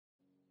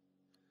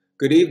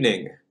Good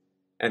evening,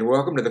 and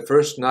welcome to the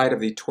first night of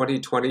the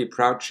 2020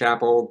 Prout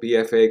Chapel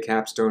BFA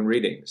Capstone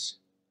readings.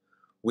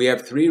 We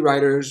have 3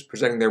 writers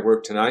presenting their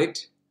work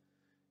tonight.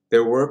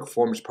 Their work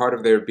forms part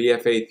of their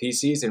BFA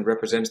theses and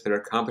represents their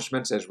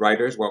accomplishments as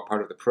writers while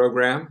part of the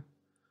program.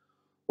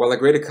 While a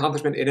great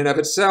accomplishment in and of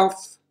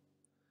itself,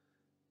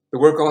 the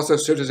work also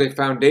serves as a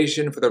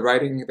foundation for the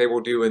writing they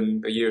will do in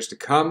the years to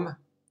come,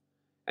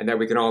 and that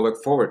we can all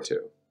look forward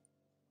to.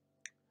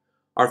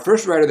 Our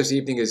first writer this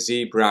evening is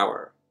Z.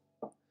 Brower.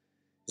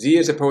 Z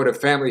is a poet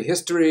of family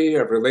history,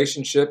 of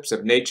relationships,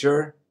 of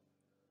nature.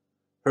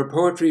 Her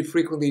poetry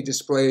frequently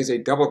displays a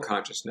double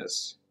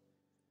consciousness.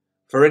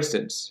 For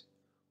instance,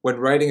 when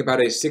writing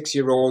about a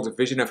 6-year-old's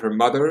vision of her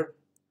mother,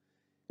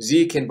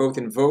 Z can both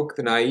invoke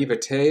the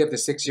naivete of the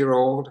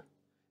 6-year-old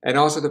and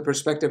also the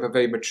perspective of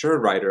a mature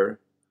writer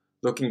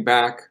looking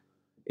back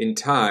in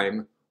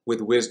time with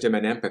wisdom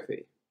and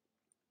empathy.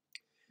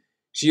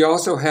 She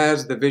also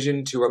has the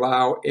vision to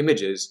allow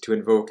images to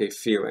invoke a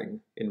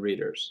feeling in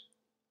readers.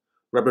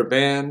 Rubber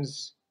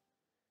bands,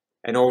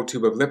 an old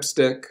tube of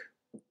lipstick,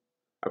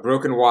 a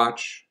broken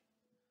watch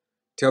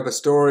tell the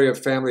story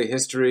of family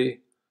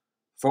history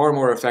far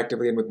more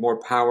effectively and with more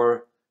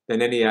power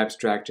than any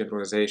abstract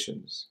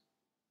generalizations.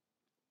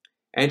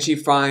 And she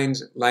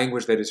finds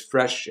language that is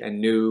fresh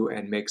and new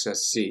and makes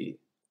us see.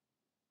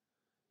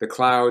 The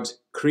clouds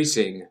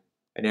creasing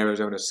an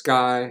Arizona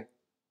sky,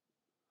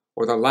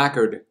 or the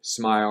lacquered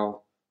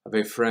smile of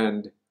a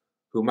friend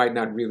who might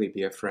not really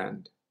be a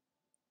friend.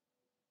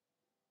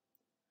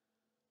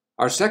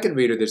 Our second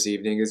reader this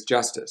evening is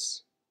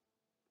Justice.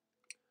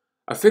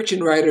 A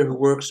fiction writer who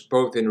works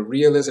both in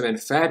realism and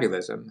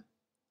fabulism,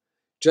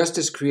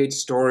 Justice creates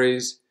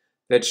stories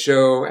that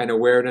show an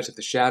awareness of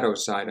the shadow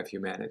side of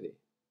humanity.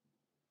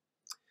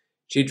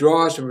 She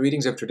draws from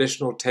readings of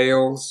traditional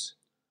tales,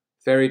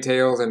 fairy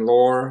tales, and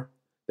lore,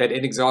 that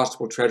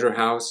inexhaustible treasure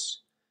house,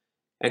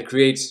 and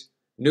creates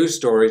new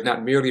stories,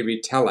 not merely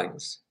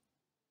retellings,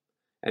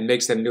 and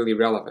makes them newly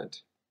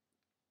relevant.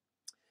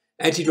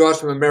 And she draws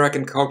from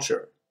American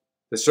culture,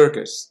 the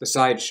circus, the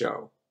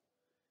sideshow,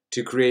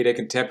 to create a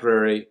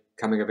contemporary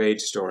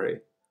coming-of-age story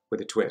with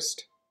a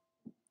twist.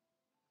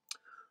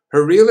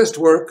 Her realist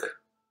work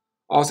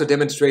also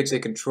demonstrates a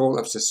control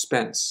of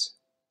suspense.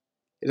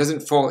 It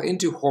doesn't fall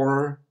into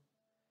horror,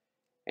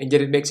 and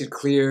yet it makes it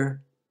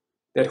clear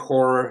that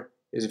horror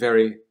is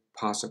very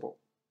possible.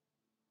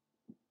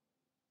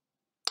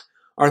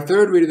 Our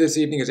third reader this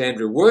evening is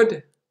Andrew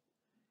Wood.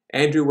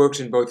 Andrew works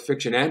in both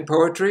fiction and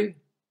poetry.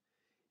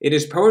 In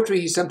his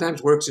poetry, he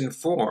sometimes works in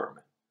form,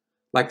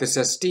 like the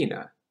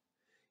sestina,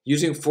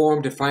 using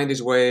form to find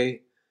his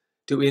way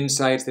to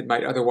insights that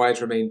might otherwise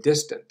remain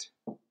distant.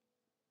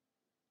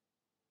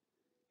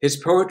 His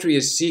poetry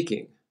is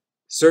seeking,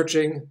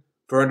 searching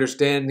for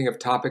understanding of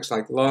topics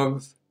like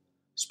love,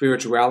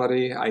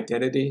 spirituality,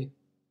 identity.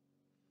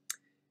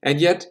 And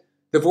yet,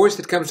 the voice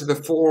that comes to the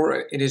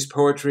fore in his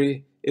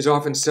poetry is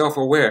often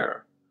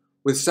self-aware,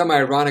 with some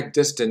ironic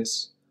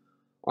distance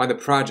on the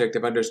project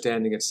of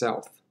understanding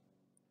itself.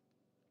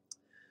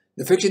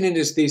 The fiction in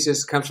his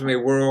thesis comes from a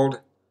world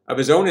of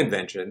his own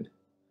invention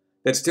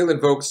that still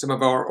invokes some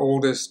of our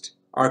oldest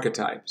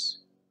archetypes.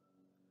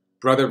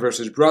 Brother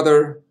versus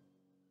brother,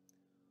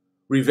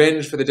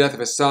 revenge for the death of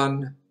a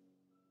son,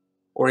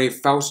 or a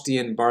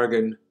Faustian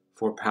bargain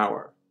for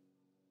power.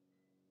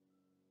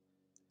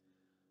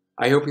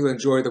 I hope you'll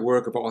enjoy the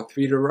work of all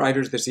 3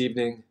 writers this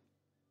evening,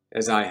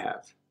 as I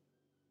have.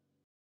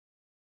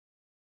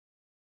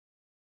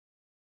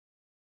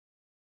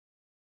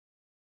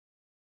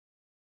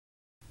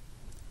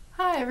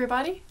 Hi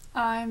everybody,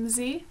 I'm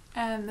Z,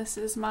 and this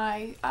is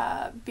my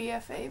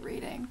BFA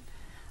reading.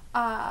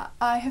 I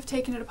have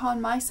taken it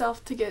upon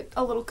myself to get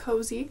a little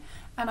cozy,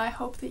 and I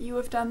hope that you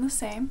have done the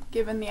same,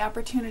 given the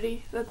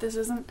opportunity that this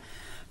isn't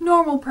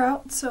normal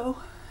Prout, so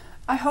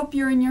I hope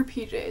you're in your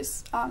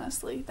PJs,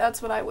 honestly.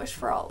 That's what I wish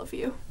for all of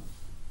you.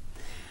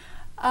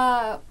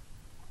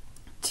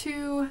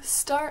 To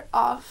start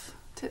off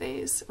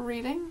today's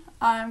reading,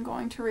 I'm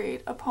going to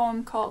read a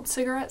poem called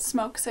Cigarette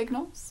Smoke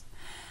Signals.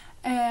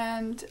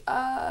 And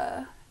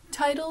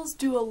titles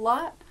do a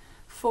lot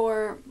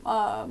for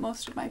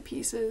most of my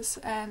pieces,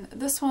 and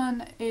this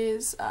one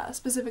is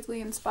specifically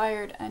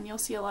inspired, and you'll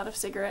see a lot of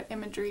cigarette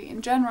imagery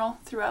in general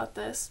throughout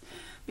this,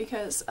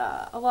 because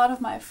a lot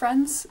of my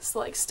friends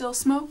still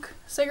smoke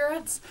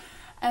cigarettes,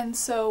 and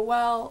so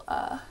while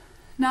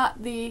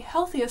not the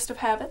healthiest of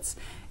habits,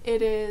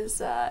 it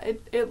is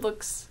it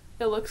looks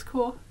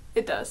cool.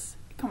 It does.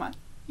 Come on,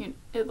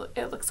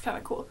 it looks kind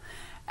of cool,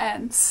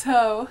 and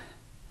so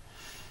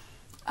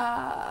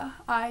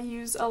I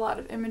use a lot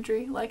of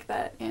imagery like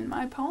that in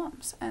my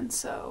poems, and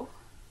so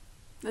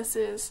this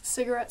is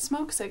Cigarette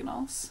Smoke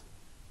Signals.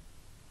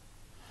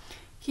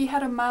 He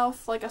had a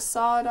mouth like a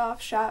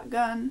sawed-off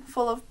shotgun,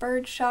 full of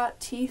birdshot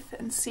teeth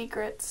and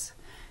secrets,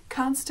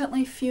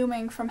 constantly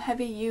fuming from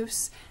heavy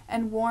use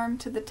and warm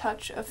to the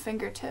touch of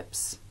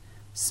fingertips.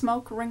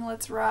 Smoke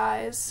ringlets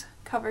rise,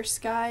 cover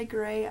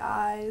sky-gray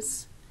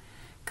eyes.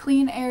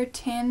 Clean air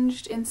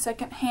tinged in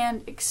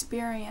second-hand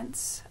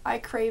experience, I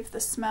crave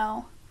the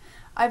smell.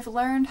 I've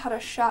learned how to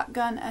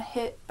shotgun a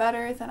hit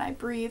better than I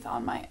breathe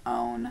on my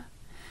own.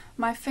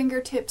 My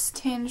fingertips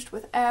tinged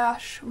with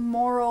ash,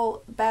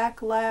 moral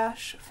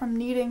backlash from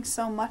needing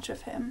so much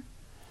of him.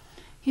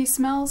 He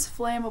smells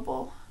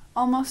flammable,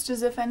 almost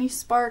as if any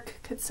spark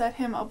could set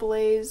him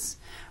ablaze,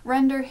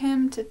 render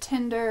him to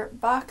tinder,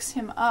 box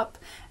him up,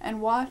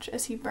 and watch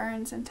as he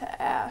burns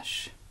into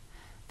ash.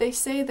 They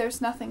say there's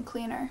nothing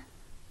cleaner,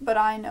 but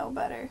I know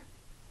better.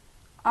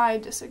 I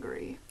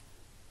disagree.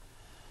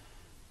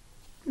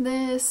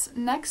 This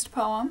next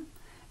poem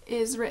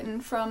is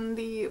written from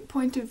the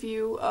point of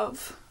view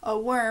of a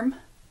worm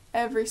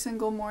every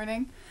single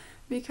morning,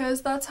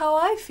 because that's how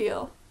I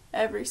feel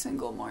every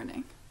single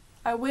morning.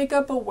 I wake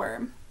up a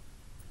worm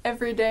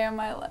every day of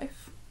my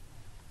life.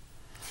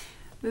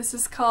 This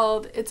is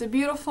called It's a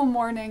Beautiful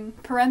Morning,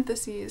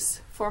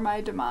 parentheses, for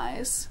my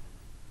demise.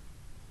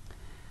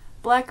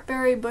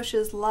 Blackberry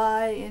bushes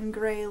lie in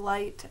gray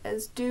light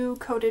as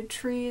dew-coated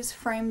trees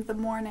frame the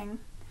morning.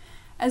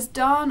 As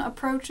dawn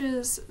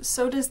approaches,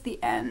 so does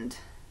the end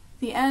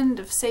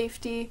of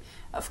safety,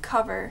 of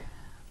cover,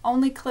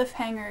 only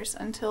cliffhangers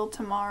until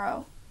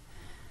tomorrow.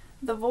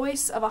 The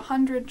voice of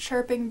 100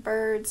 chirping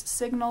birds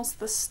signals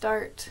the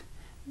start,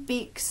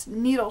 beaks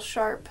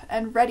needle-sharp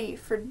and ready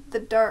for the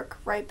dark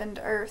ripened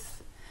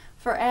earth,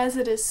 for as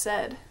it is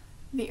said,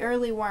 the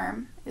early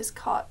worm is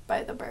caught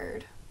by the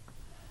bird.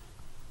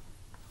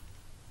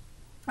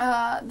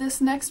 This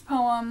next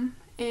poem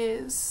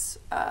is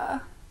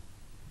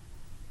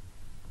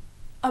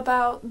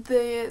about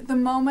the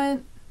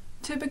moment,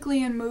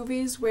 typically in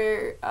movies,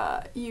 where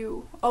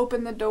you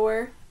open the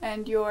door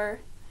and your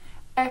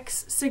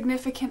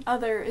ex-significant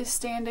other is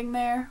standing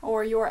there,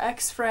 or your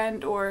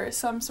ex-friend, or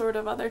some sort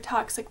of other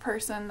toxic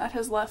person that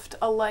has left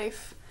a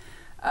life,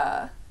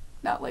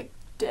 not like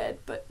dead,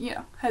 but you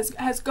know,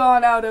 has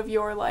gone out of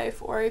your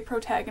life or a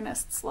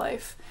protagonist's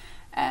life.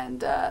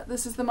 And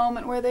this is the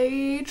moment where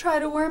they try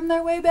to worm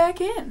their way back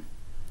in.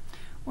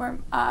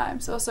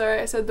 I'm so sorry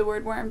I said the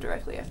word worm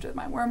directly after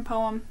my worm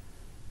poem.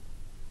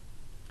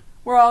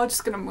 We're all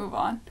just gonna move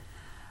on.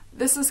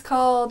 This is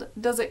called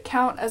Does It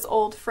Count as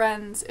Old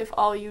Friends If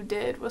All You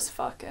Did Was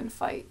Fuck and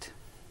Fight?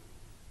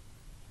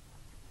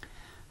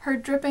 Her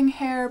dripping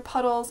hair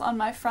puddles on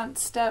my front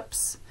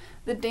steps.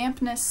 The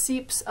dampness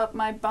seeps up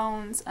my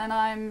bones, and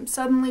I'm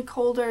suddenly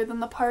colder than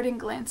the parting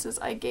glances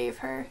I gave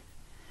her.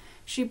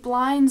 She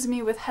blinds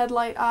me with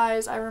headlight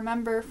eyes I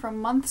remember from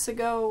months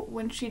ago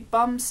when she'd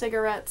bum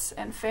cigarettes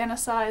and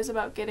fantasize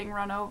about getting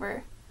run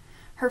over.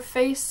 Her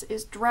face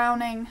is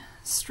drowning,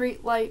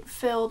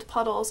 streetlight-filled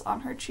puddles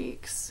on her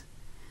cheeks.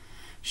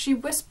 She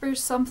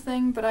whispers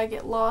something, but I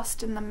get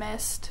lost in the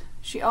mist.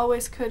 She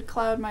always could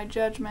cloud my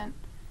judgment.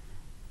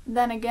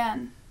 Then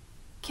again,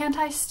 can't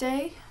I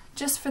stay,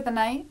 just for the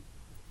night?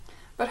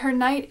 But her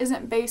night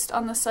isn't based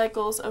on the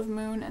cycles of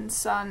moon and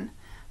sun.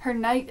 Her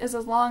night is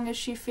as long as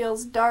she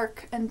feels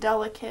dark and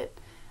delicate,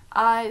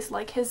 eyes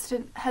like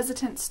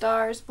hesitant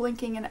stars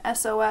blinking an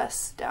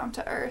SOS down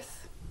to earth.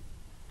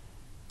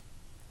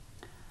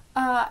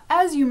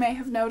 As you may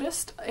have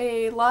noticed,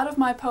 a lot of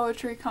my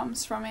poetry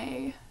comes from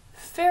a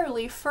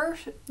fairly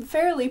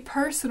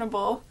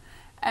personable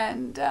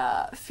and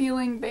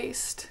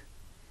feeling-based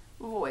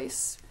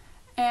voice.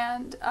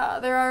 And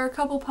there are a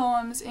couple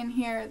poems in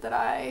here that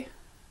I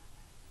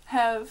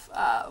have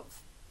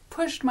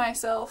pushed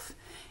myself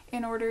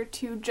in order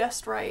to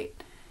just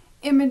write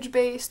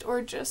image-based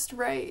or just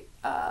write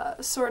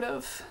sort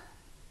of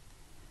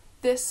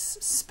this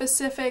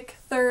specific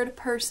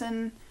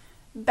third-person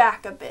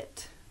back a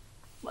bit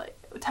like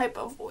type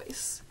of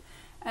voice.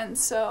 And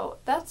so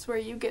that's where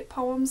you get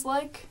poems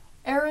like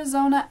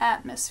Arizona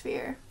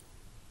Atmosphere.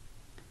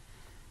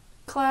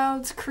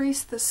 Clouds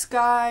crease the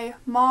sky,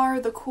 mar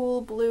the cool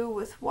blue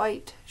with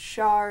white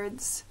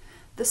shards.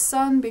 The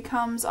sun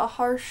becomes a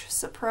harsh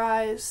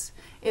surprise.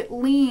 It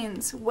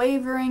leans,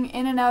 wavering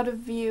in and out of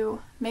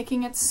view,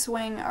 making its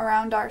swing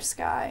around our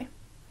sky.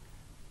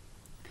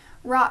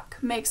 Rock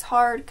makes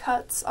hard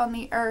cuts on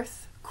the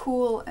earth,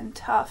 cool and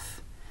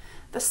tough.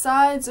 The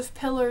sides of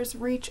pillars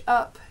reach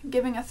up,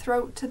 giving a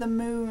throat to the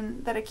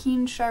moon that a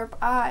keen, sharp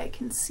eye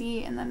can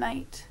see in the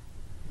night.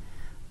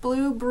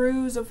 Blue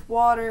brews of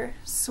water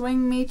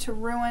swing me to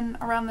ruin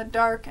around the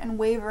dark and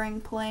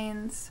wavering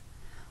plains.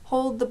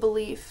 Hold the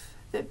belief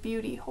that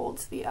beauty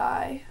holds the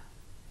eye.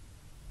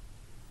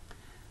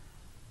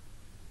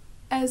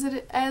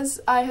 As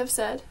I have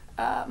said,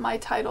 my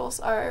titles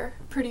are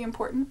pretty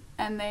important,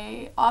 and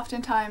they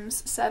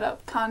oftentimes set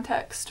up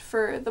context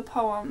for the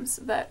poems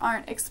that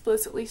aren't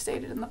explicitly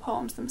stated in the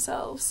poems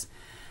themselves.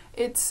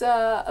 It's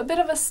a bit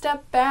of a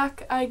step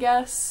back, I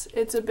guess.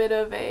 It's a bit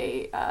of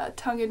a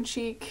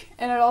tongue-in-cheek,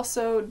 and it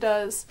also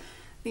does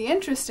the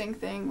interesting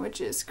thing, which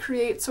is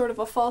create sort of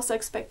a false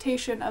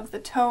expectation of the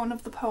tone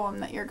of the poem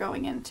that you're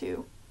going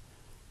into.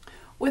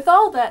 With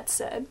all that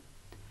said,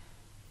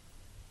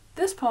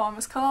 this poem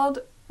is called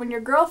When Your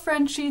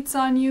Girlfriend Cheats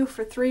on You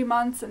for 3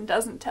 months and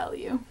Doesn't Tell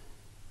You.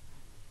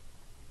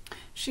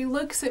 She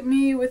looks at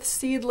me with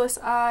seedless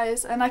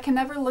eyes, and I can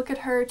never look at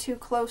her too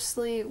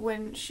closely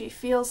when she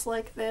feels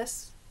like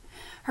this.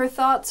 Her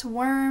thoughts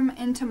worm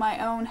into my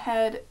own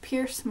head,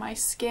 pierce my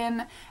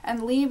skin,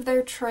 and leave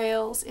their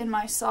trails in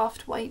my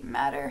soft white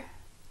matter.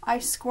 I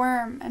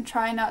squirm and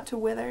try not to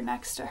wither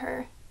next to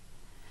her.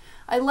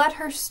 I let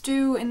her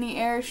stew in the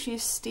air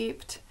she's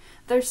steeped.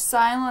 There's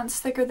silence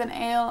thicker than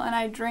ale, and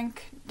I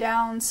drink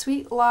down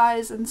sweet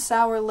lies and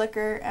sour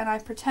liquor, and I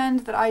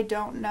pretend that I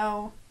don't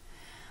know.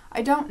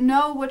 I don't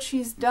know what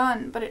she's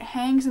done, but it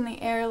hangs in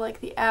the air like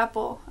the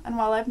apple, and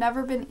while I've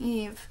never been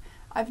Eve,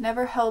 I've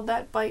never held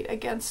that bite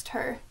against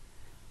her.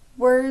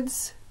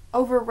 Words,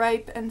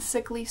 overripe and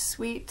sickly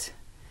sweet.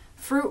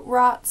 Fruit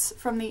rots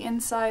from the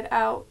inside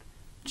out,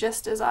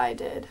 just as I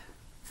did,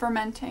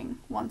 fermenting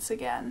once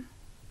again.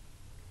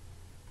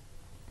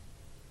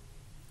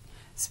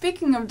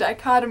 Speaking of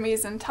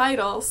dichotomies in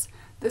titles,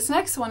 this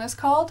next one is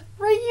called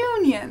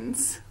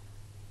Reunions.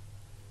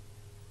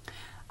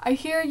 I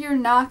hear your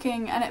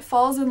knocking, and it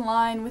falls in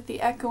line with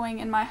the echoing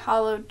in my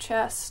hollowed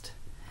chest.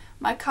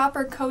 My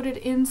copper-coated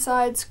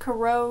insides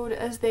corrode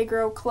as they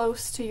grow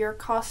close to your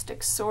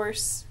caustic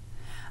source.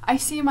 I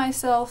see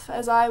myself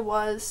as I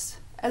was,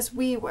 as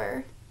we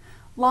were.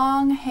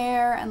 Long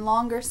hair and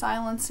longer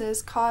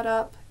silences caught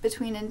up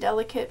between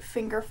indelicate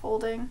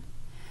finger-folding.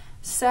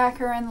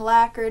 Saccharine,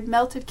 lacquered,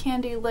 melted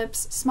candy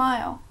lips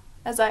smile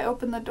as I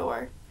open the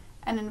door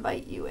and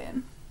invite you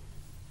in.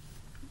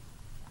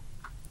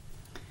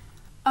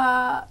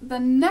 The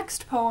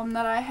next poem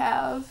that I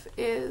have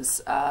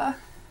is a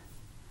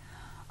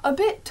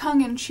bit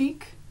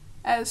tongue-in-cheek,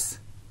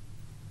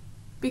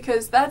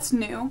 because that's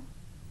new.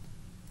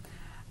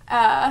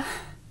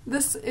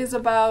 This is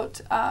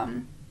about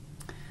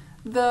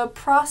the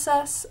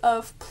process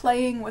of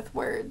playing with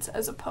words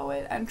as a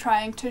poet and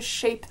trying to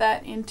shape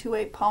that into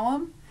a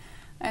poem.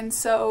 And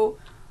so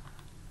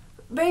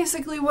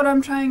basically what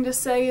I'm trying to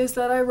say is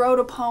that I wrote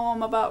a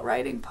poem about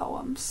writing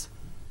poems.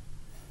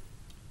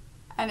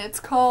 And it's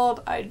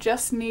called I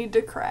Just Need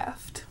to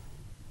Craft.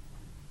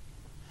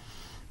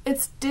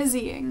 It's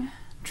dizzying,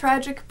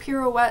 tragic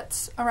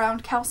pirouettes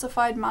around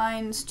calcified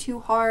minds too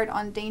hard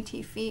on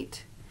dainty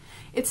feet.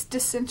 It's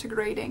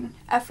disintegrating,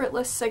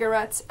 effortless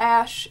cigarettes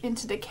ash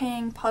into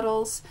decaying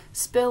puddles,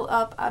 spill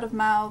up out of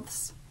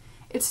mouths.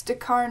 It's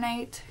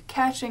decarnate,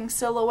 catching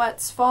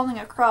silhouettes falling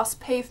across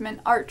pavement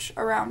arch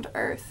around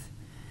earth.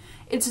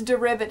 It's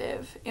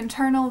derivative,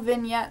 internal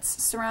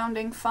vignettes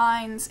surrounding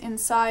finds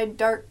inside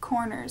dark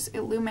corners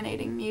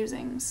illuminating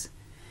musings.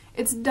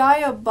 It's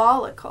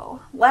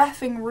diabolical,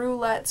 laughing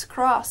roulettes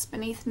cross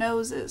beneath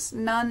noses,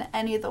 none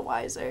any the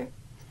wiser.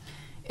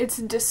 It's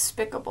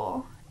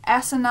despicable,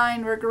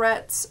 asinine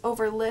regrets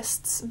over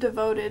lists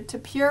devoted to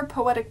pure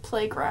poetic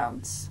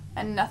playgrounds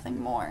and nothing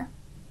more.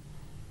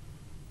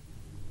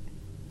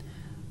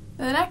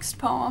 The next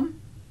poem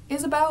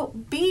is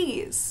about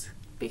bees,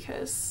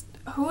 because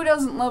who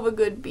doesn't love a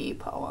good bee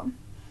poem?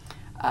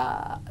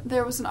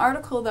 There was an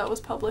article that was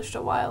published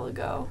a while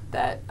ago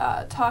that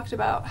talked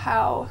about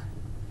how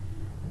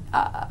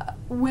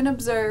when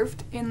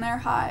observed in their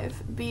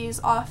hive, bees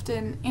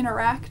often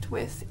interact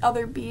with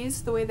other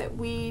bees the way that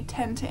we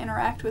tend to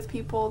interact with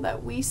people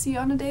that we see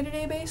on a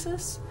day-to-day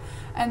basis.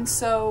 And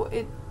so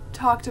it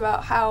talked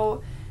about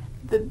how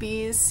the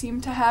bees seem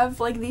to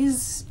have like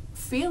these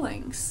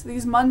feelings,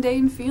 these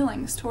mundane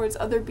feelings towards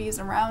other bees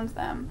around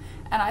them.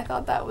 And I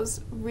thought that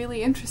was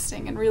really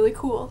interesting and really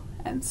cool.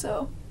 And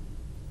so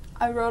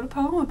I wrote a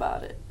poem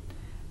about it.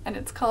 And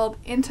it's called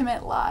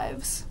Intimate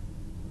Lives.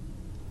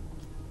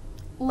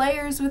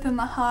 Layers within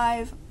the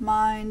hive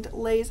mind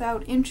lays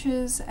out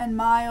inches and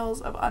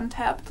miles of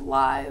untapped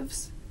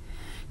lives.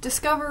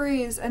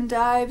 Discoveries and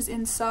dives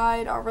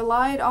inside are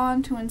relied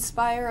on to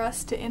inspire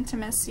us to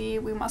intimacy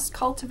we must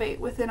cultivate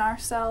within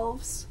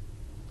ourselves.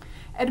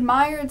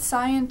 Admired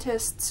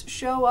scientists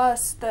show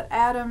us that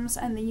atoms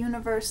and the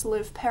universe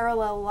live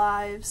parallel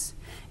lives.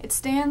 It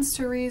stands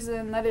to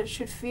reason that it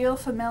should feel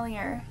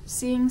familiar,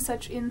 seeing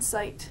such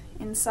insight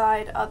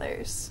inside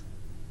others.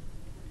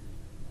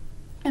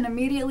 And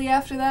immediately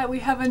after that we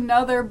have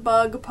another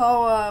bug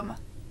poem.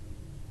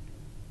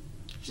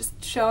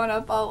 Just showing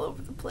up all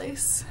over the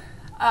place.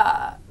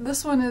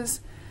 This one is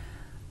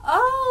a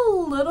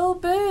little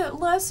bit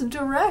less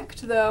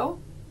direct though,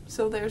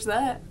 so there's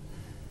that.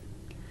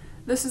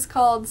 This is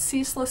called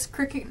Ceaseless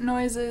Cricket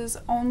Noises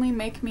Only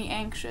Make Me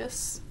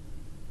Anxious.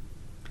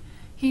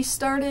 He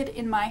started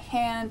in my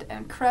hand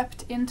and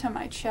crept into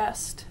my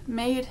chest,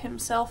 made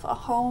himself a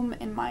home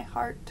in my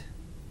heart.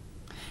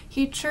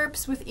 He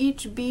chirps with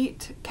each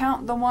beat,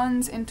 count the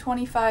ones in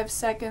 25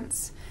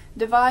 seconds,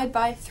 divide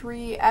by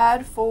 3,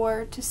 add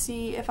 4 to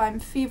see if I'm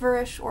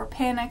feverish or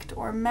panicked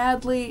or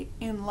madly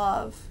in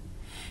love.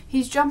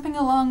 He's jumping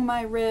along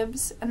my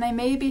ribs, and they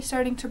may be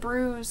starting to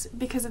bruise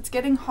because it's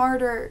getting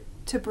harder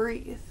to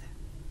breathe.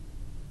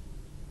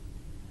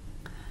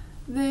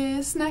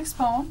 This next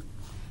poem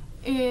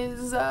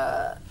is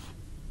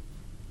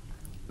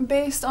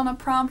based on a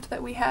prompt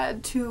that we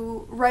had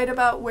to write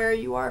about where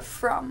you are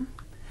from.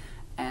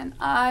 And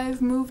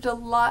I've moved a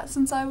lot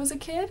since I was a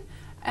kid,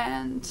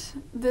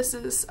 and this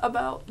is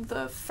about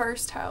the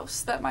first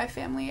house that my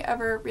family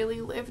ever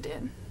really lived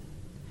in.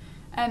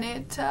 And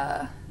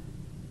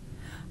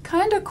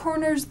kind of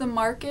corners the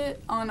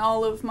market on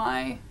all of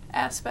my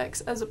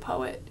aspects as a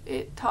poet.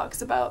 It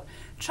talks about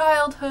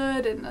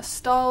childhood and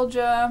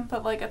nostalgia,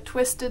 but like a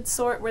twisted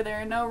sort where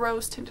there are no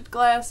rose-tinted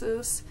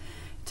glasses.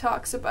 It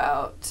talks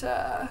about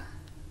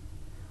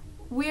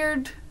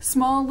weird,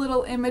 small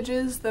little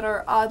images that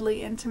are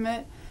oddly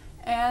intimate,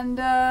 and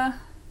yeah,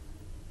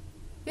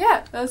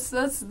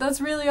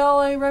 that's really all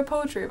I write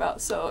poetry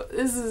about. So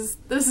this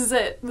is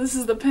it. This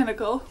is the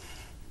pinnacle.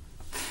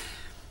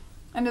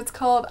 And it's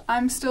called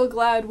I'm Still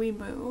Glad We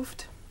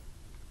Moved.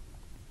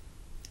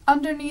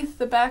 Underneath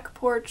the back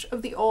porch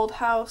of the old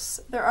house,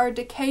 there are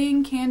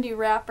decaying candy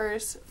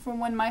wrappers from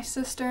when my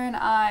sister and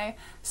I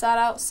sat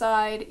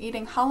outside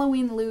eating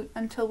Halloween loot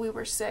until we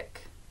were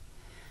sick.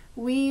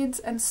 Weeds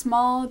and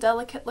small,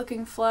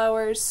 delicate-looking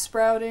flowers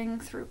sprouting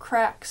through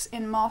cracks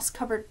in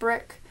moss-covered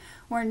brick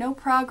where no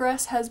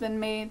progress has been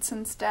made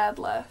since Dad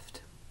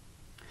left.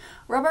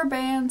 Rubber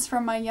bands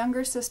from my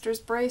younger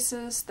sister's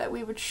braces that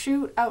we would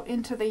shoot out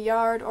into the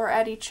yard or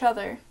at each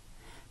other.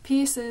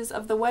 Pieces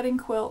of the wedding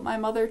quilt my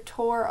mother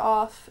tore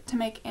off to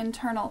make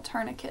internal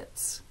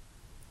tourniquets.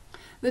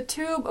 The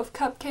tube of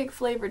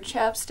cupcake-flavored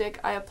chapstick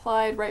I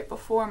applied right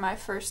before my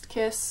first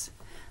kiss.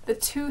 The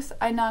tooth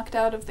I knocked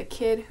out of the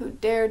kid who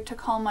dared to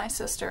call my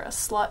sister a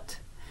slut.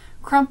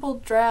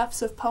 Crumpled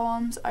drafts of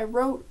poems I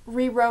wrote,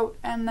 rewrote,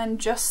 and then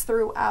just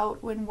threw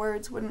out when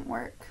words wouldn't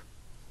work.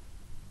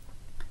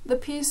 The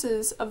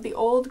pieces of the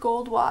old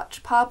gold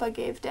watch Papa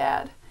gave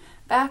Dad,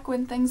 back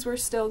when things were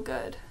still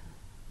good.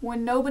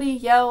 When nobody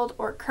yelled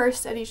or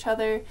cursed at each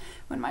other,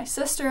 when my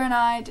sister and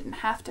I didn't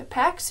have to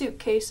pack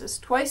suitcases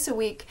twice a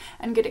week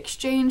and get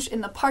exchanged in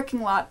the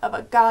parking lot of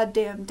a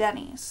goddamn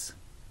Denny's.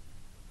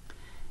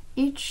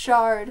 Each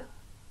shard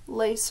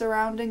lay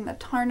surrounding the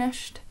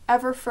tarnished,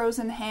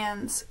 ever-frozen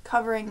hands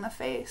covering the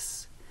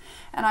face,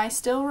 and I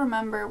still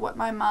remember what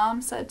my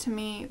mom said to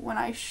me when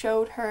I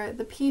showed her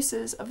the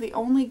pieces of the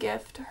only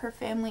gift her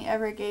family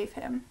ever gave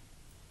him.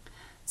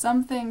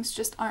 Some things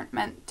just aren't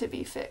meant to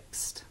be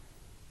fixed.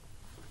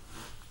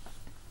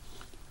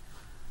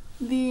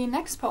 The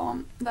next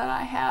poem that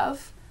I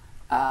have,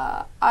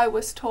 I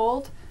was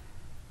told,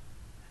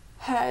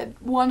 had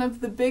one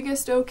of the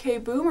biggest OK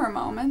Boomer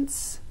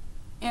moments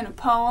in a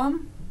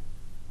poem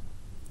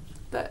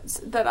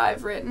that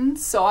I've written,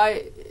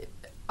 so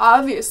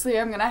obviously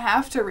I'm gonna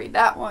have to read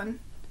that one.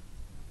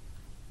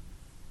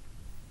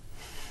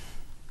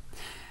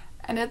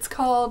 And it's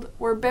called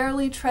We're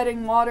Barely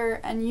Treading Water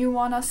and You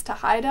Want Us to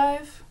High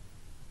Dive?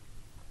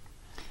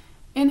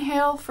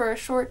 Inhale for a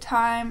short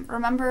time,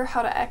 remember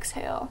how to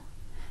exhale.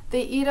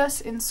 They eat us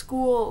in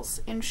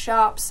schools, in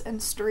shops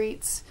and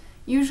streets,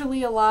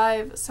 usually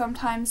alive,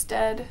 sometimes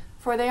dead,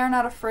 for they are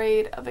not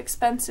afraid of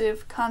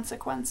expensive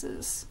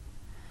consequences.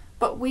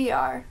 But we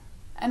are,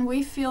 and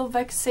we feel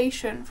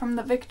vexation from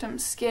the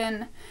victim's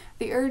skin.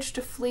 The urge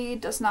to flee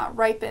does not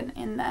ripen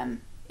in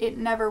them. It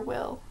never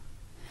will.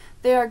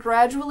 They are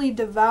gradually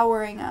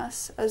devouring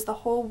us as the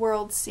whole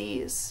world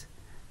sees.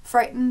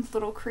 Frightened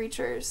little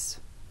creatures,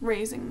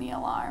 raising the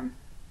alarm.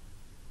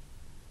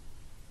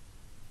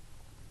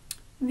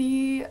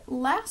 The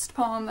last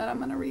poem that I'm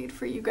going to read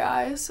for you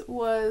guys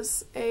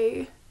was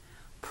a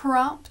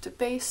prompt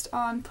based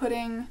on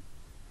putting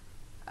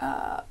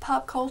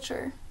pop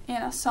culture in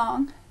a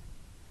song,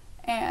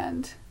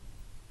 and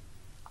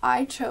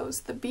I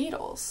chose the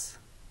Beatles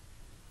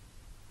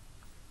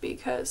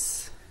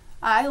because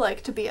I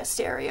like to be a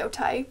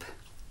stereotype.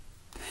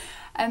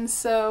 And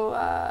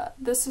so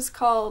this is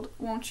called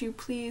Won't You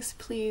Please,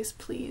 Please,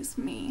 Please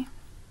Me.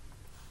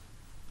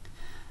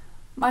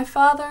 My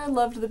father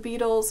loved the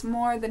Beatles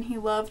more than he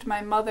loved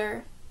my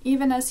mother,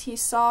 even as he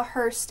saw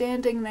her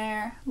standing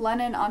there,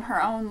 Lennon on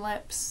her own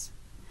lips.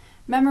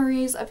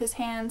 Memories of his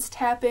hands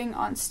tapping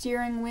on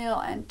steering wheel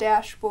and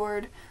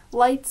dashboard,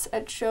 lights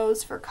at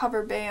shows for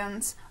cover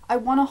bands, I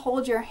wanna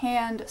hold your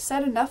hand,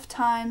 said enough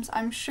times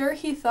I'm sure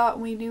he thought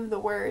we knew the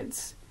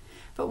words.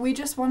 But we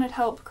just wanted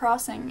help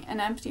crossing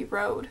an empty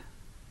road,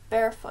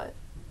 barefoot,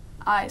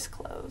 eyes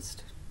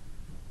closed.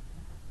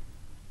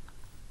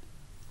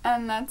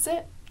 And that's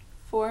it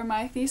for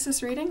my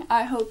thesis reading.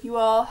 I hope you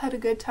all had a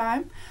good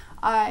time.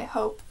 I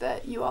hope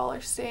that you all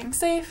are staying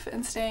safe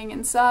and staying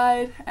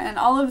inside and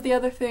all of the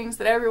other things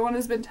that everyone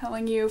has been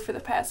telling you for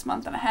the past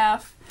month and a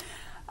half.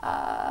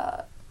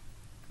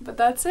 But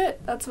that's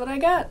it. That's what I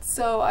got.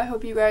 So I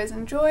hope you guys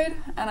enjoyed,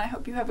 and I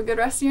hope you have a good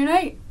rest of your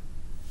night.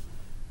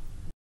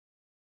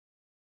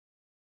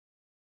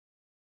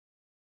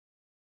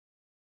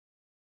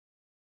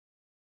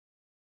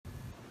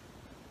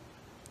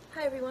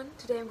 Hi everyone,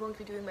 today I'm going to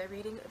be doing my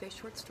reading of a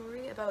short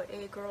story about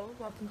a girl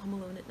walking home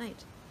alone at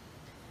night.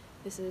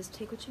 This is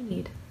Take What You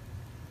Need.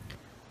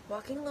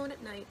 Walking alone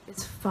at night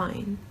is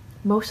fine.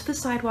 Most of the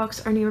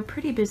sidewalks are near a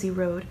pretty busy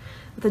road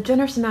with a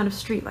generous amount of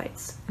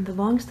streetlights, and the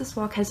longest this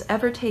walk has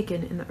ever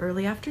taken in the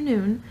early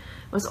afternoon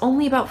was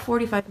only about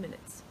 45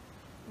 minutes.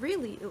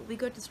 Really, it will be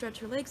good to stretch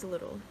her legs a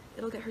little.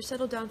 It'll get her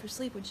settled down for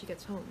sleep when she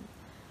gets home.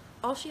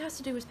 All she has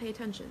to do is pay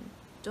attention.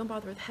 Don't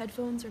bother with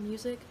headphones or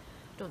music.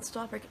 Don't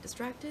stop or get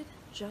distracted.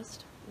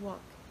 Just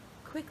walk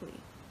quickly,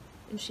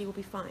 and she will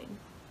be fine.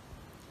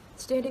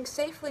 Standing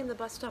safely in the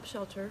bus stop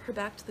shelter, her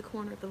back to the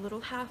corner of the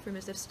little half room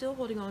as if still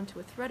holding on to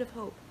a thread of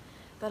hope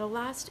that a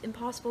last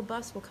impossible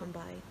bus will come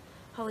by,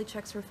 Holly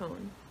checks her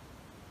phone.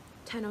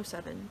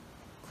 10:07.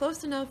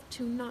 Close enough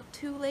to not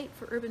too late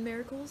for urban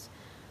miracles,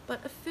 but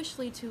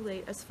officially too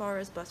late as far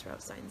as bus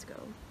route signs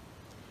go.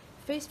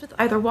 Faced with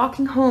either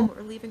walking home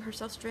or leaving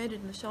herself stranded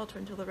in the shelter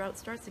until the route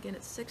starts again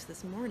at 6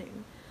 this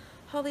morning,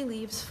 Holly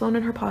leaves, phone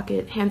in her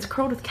pocket, hands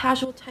curled with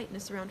casual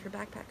tightness around her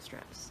backpack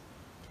straps.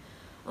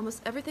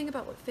 Almost everything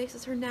about what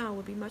faces her now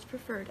would be much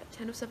preferred at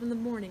 10:07 in the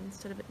morning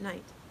instead of at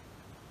night.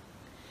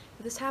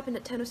 If this happened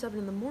at 10:07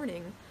 in the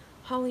morning,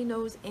 Holly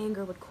knows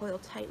anger would coil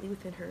tightly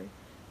within her,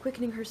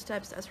 quickening her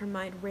steps as her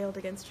mind railed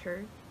against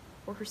her,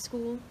 or her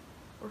school,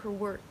 or her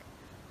work,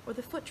 or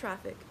the foot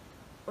traffic,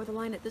 or the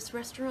line at this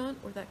restaurant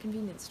or that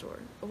convenience store,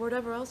 or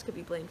whatever else could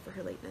be blamed for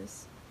her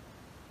lateness.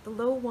 The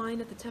low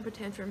whine of the temper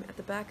tantrum at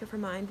the back of her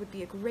mind would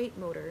be a great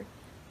motor,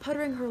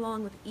 puttering her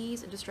along with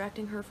ease and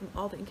distracting her from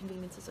all the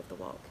inconveniences of the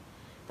walk.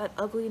 That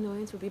ugly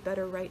annoyance would be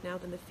better right now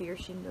than the fear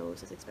she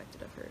knows is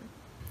expected of her.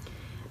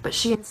 But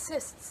she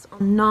insists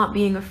on not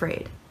being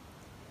afraid.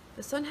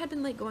 The sun had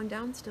been late going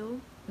down still,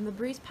 and the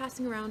breeze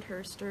passing around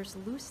her stirs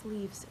loose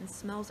leaves and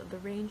smells of the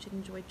rain she'd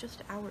enjoyed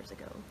just hours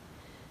ago.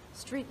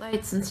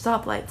 Streetlights and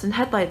stoplights and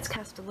headlights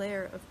cast a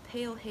layer of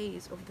pale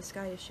haze over the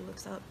sky as she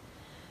looks up,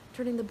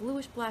 turning the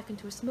bluish black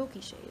into a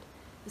smoky shade,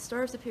 the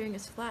stars appearing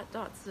as flat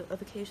dots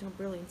of occasional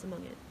brilliance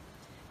among it.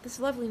 This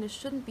loveliness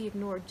shouldn't be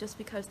ignored just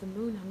because the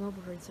moon hung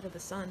over her instead of the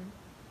sun.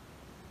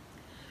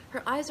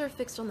 Her eyes are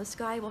fixed on the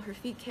sky while her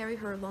feet carry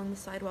her along the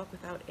sidewalk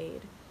without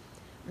aid.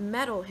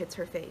 Metal hits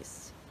her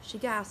face. She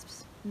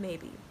gasps,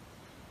 maybe.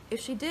 If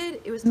she did,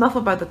 it was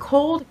muffled by the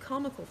cold,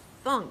 comical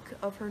thunk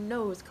of her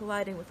nose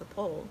colliding with a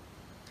pole.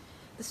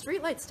 The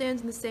streetlight stands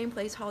in the same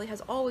place Holly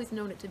has always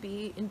known it to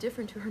be,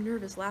 indifferent to her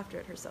nervous laughter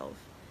at herself.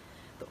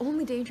 The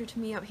only danger to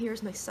me out here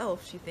is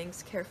myself, she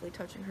thinks, carefully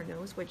touching her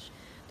nose, which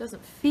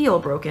doesn't feel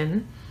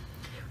broken.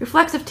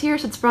 Reflexive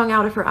tears had sprung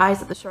out of her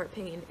eyes at the sharp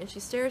pain, and she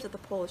stares at the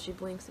pole as she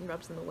blinks and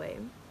rubs them away.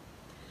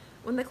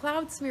 When the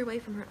clouds smear away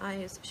from her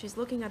eyes, she's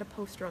looking at a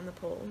poster on the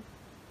pole.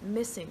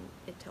 Missing,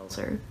 it tells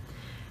her.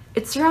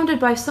 It's surrounded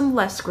by some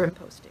less grim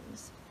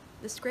postings.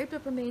 The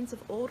scraped-up remains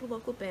of old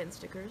local band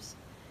stickers,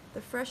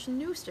 the fresh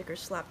new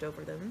stickers slapped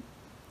over them,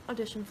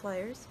 audition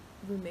flyers,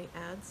 roommate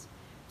ads,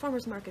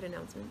 farmers market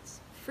announcements,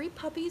 free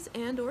puppies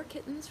and or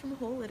kittens from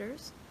whole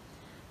litters,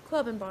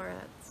 club and bar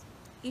ads.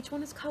 Each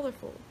one is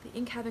colorful, the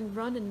ink having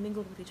run and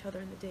mingled with each other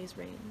in the day's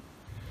rain.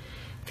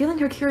 Feeling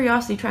her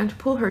curiosity trying to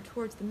pull her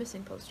towards the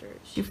missing poster,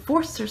 she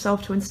forces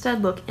herself to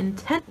instead look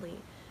intently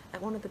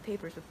at one of the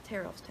papers with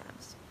tear-off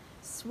tabs,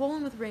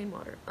 swollen with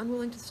rainwater,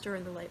 unwilling to stir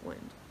in the light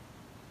wind.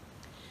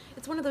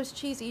 It's one of those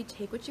cheesy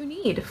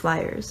take-what-you-need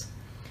flyers.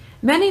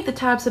 Many of the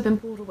tabs have been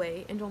pulled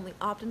away, and only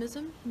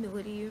optimism,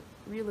 humility,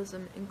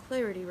 realism, and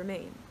clarity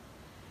remain.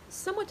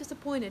 Somewhat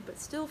disappointed, but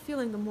still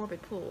feeling the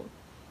morbid pull,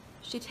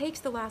 she takes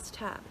the last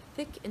tab,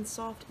 thick and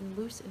soft and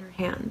loose in her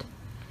hand.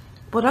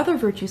 What other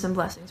virtues and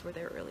blessings were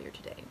there earlier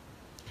today?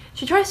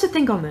 She tries to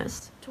think on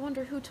this, to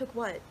wonder who took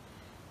what,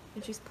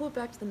 and she's pulled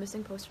back to the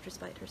missing poster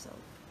despite herself.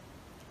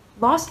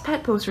 Lost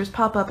pet posters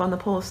pop up on the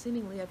pole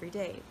seemingly every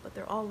day, but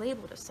they're all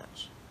labeled as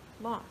such.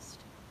 Lost.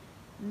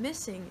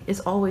 Missing is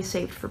always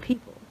saved for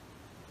people.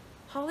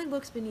 Holly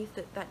looks beneath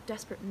that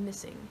desperate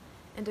missing,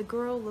 and a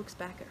girl looks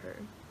back at her.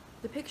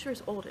 The picture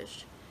is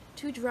oldish,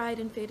 too dried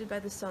and faded by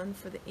the sun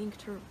for the ink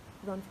to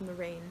run from the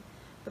rain,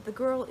 but the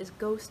girl is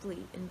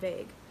ghostly and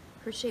vague,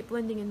 her shape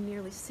blending in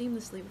nearly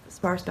seamlessly with the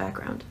sparse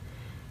background.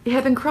 It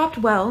had been cropped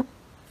well,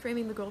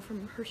 framing the girl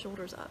from her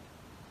shoulders up.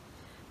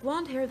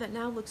 Blonde hair that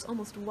now looks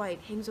almost white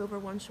hangs over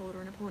one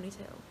shoulder in a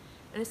ponytail,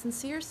 and a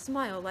sincere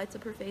smile lights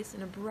up her face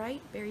in a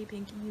bright, berry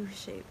pink U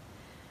shape.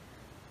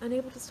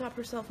 Unable to stop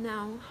herself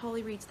now,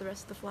 Holly reads the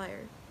rest of the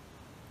flyer.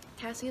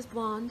 Cassie is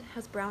blonde,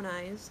 has brown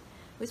eyes,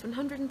 weighs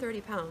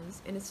 130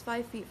 pounds, and is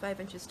 5 feet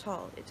 5 inches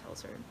tall, it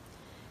tells her.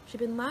 She'd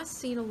been last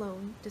seen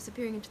alone,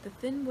 disappearing into the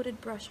thin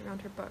wooded brush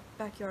around her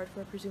backyard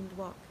for a presumed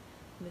walk,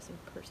 the missing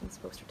person's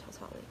poster tells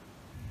Holly.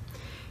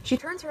 She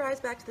turns her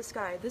eyes back to the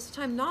sky, this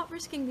time not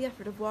risking the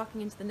effort of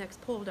walking into the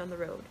next pole down the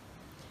road.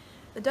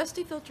 The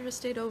dusty filter has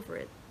stayed over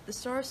it, the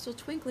stars still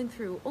twinkling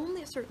through,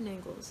 only at certain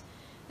angles,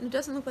 and it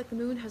doesn't look like the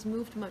moon has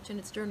moved much in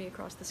its journey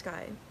across the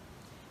sky.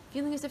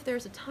 Feeling as if there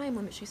is a time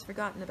limit she's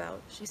forgotten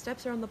about, she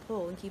steps around the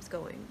pole and keeps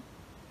going.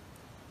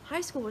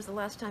 High school was the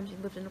last time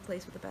she lived in a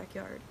place with a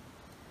backyard.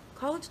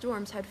 College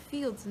dorms had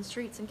fields and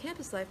streets and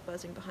campus life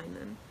buzzing behind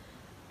them.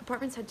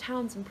 Apartments had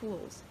towns and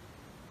pools.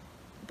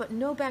 But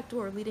no back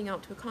door leading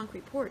out to a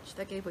concrete porch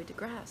that gave way to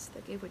grass,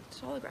 that gave way to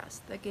tall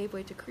grass, that gave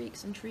way to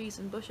creeks and trees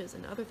and bushes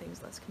and other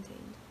things less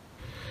contained.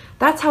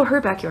 That's how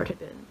her backyard had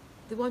been,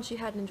 the one she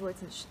hadn't enjoyed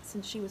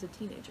since she was a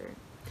teenager.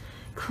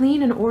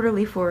 Clean and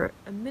orderly for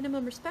a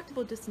minimum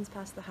respectable distance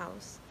past the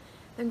house,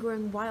 then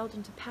growing wild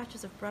into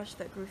patches of brush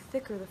that grew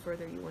thicker the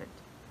further you went.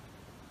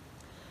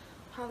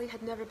 Holly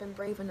had never been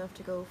brave enough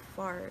to go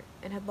far,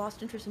 and had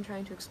lost interest in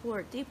trying to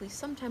explore it deeply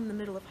sometime in the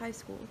middle of high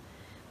school,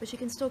 but she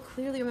can still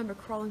clearly remember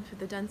crawling through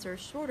the denser,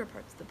 shorter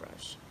parts of the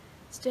brush,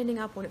 standing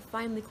up when it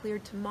finally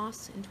cleared to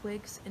moss and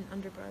twigs and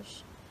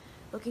underbrush,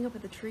 looking up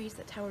at the trees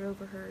that towered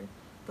over her,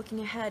 looking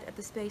ahead at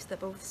the space that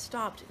both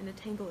stopped in a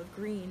tangle of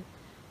green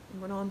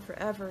and went on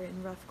forever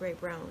in rough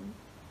gray-brown.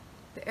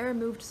 The air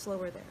moved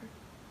slower there.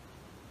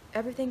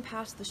 Everything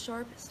past the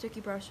sharp,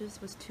 sticky brushes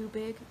was too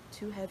big,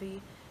 too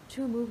heavy,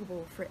 too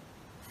movable for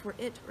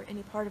it or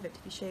any part of it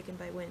to be shaken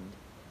by wind.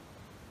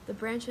 The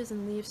branches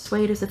and leaves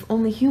swayed as if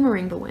only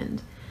humoring the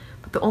wind,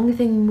 but the only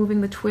thing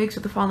moving the twigs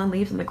or the fallen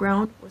leaves on the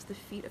ground was the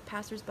feet of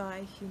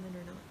passers-by, human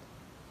or not.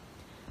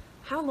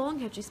 How long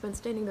had she spent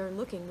standing there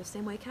looking the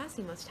same way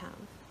Cassie must have?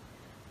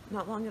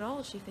 Not long at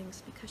all, she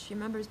thinks, because she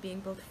remembers being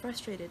both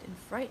frustrated and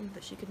frightened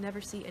that she could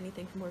never see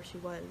anything from where she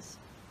was.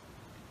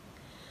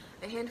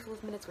 A handful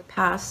of minutes would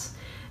pass,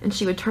 and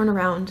she would turn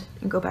around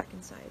and go back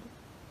inside.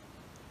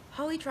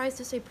 Holly tries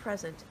to stay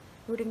present,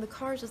 noting the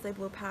cars as they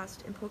blow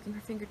past and poking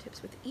her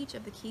fingertips with each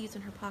of the keys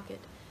in her pocket,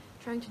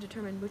 trying to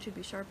determine which would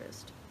be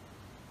sharpest.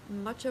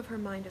 Much of her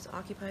mind is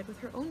occupied with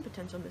her own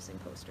potential missing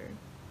poster.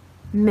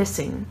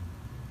 Missing.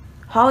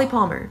 Holly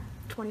Palmer,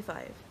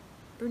 25,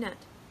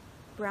 brunette,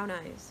 brown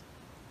eyes,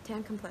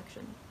 tan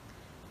complexion,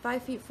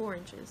 5 feet 4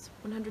 inches,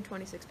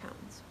 126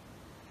 pounds.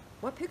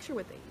 What picture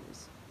would they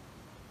use?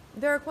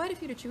 There are quite a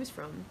few to choose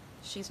from.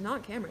 She's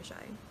not camera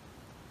shy.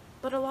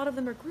 But a lot of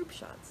them are group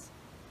shots.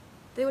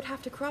 They would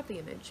have to crop the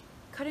image,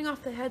 cutting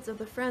off the heads of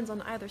the friends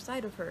on either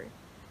side of her,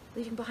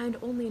 leaving behind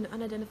only an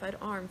unidentified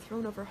arm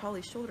thrown over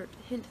Holly's shoulder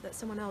to hint that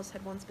someone else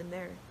had once been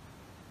there.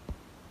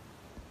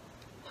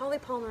 Holly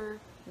Palmer,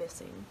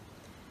 missing.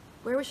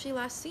 Where was she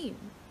last seen?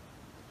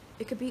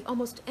 It could be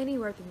almost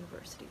anywhere at the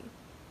university.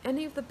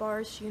 Any of the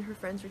bars she and her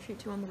friends retreat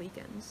to on the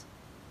weekends.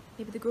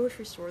 Maybe the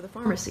grocery store or the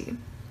pharmacy.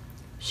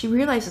 She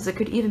realizes it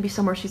could even be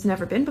somewhere she's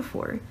never been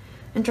before,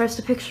 and tries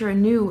to picture a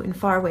new and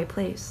faraway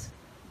place.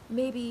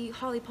 Maybe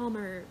Holly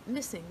Palmer,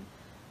 missing,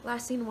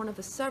 last seen in one of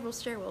the several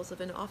stairwells of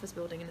an office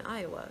building in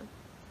Iowa.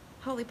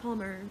 Holly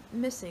Palmer,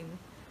 missing,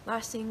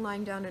 last seen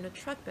lying down in a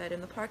truck bed in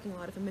the parking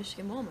lot of a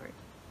Michigan Walmart.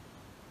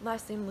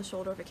 Last seen on the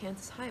shoulder of a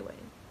Kansas highway.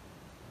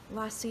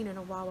 Last seen in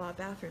a Wawa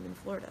bathroom in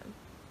Florida.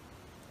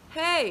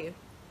 Hey!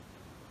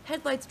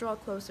 Headlights draw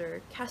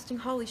closer, casting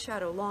Holly's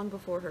shadow long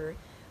before her,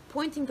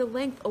 pointing the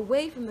length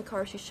away from the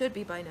car she should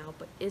be by now,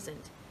 but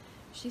isn't.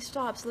 She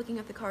stops, looking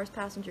at the car's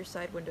passenger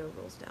side window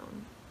rolls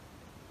down.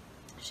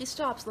 She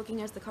stops,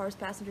 looking as the car's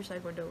passenger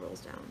side window rolls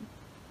down.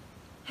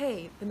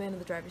 Hey, the man in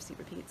the driver's seat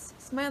repeats,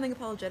 smiling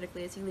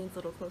apologetically as he leans a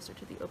little closer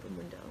to the open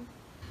window.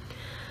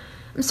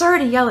 I'm sorry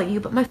to yell at you,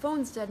 but my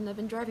phone's dead and I've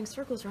been driving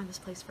circles around this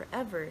place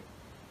forever.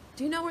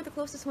 Do you know where the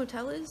closest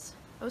motel is?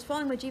 I was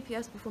following my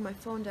GPS before my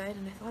phone died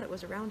and I thought it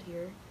was around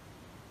here.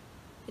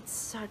 It's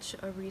such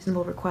a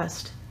reasonable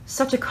request.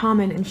 Such a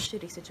common and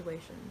shitty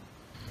situation.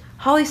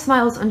 Holly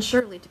smiles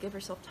unsurely to give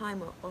herself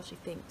time while she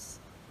thinks.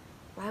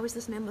 Why was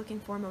this man looking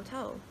for a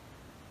motel?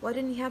 Why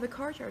didn't he have a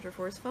car charger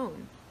for his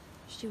phone?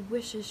 She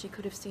wishes she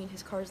could have seen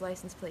his car's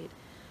license plate,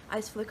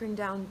 eyes flickering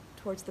down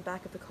towards the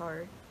back of the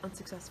car,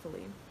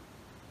 unsuccessfully.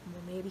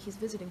 Well, maybe he's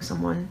visiting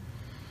someone.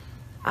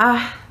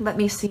 Let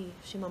me see,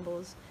 she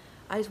mumbles,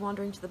 eyes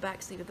wandering to the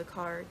back seat of the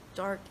car,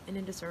 dark and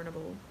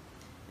indiscernible,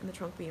 and the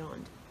trunk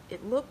beyond.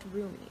 It looked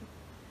roomy.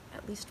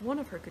 At least one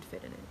of her could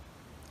fit in it.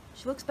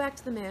 She looks back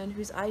to the man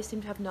whose eyes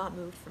seem to have not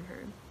moved from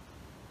her.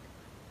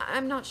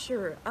 I'm not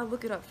sure. I'll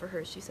look it up for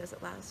her, she says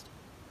at last.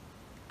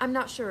 I'm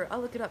not sure. I'll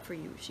look it up for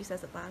you, she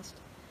says at last.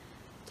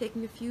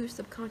 Taking a few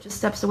subconscious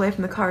steps away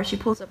from the car, she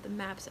pulls up the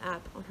Maps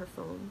app on her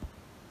phone.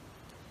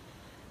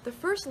 The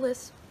first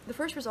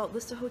result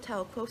lists a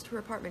hotel close to her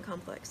apartment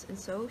complex, and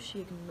so she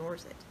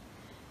ignores it.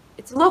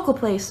 It's a local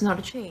place, not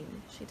a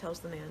chain, she tells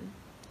the man.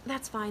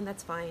 That's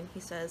fine, he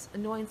says,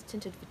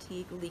 annoyance-tinted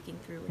fatigue leaking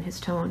through in his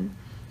tone.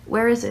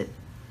 Where is it?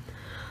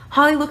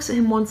 Holly looks at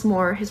him once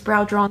more, his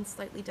brow drawn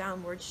slightly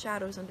downward,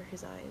 shadows under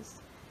his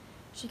eyes.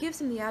 She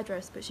gives him the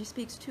address, but she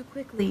speaks too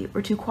quickly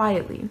or too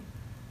quietly.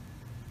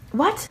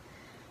 What?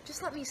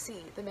 Just let me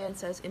see, the man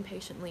says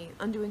impatiently,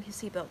 undoing his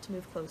seatbelt to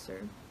move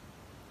closer.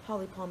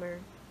 Holly Palmer,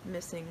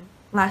 missing,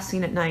 last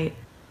seen at night,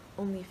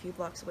 only a few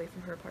blocks away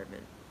from her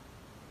apartment.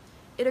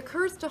 It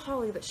occurs to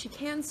Holly that she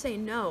can say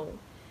no,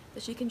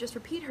 that she can just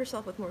repeat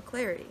herself with more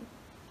clarity.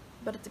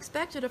 But it's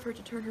expected of her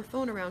to turn her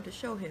phone around to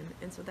show him,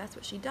 and so that's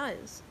what she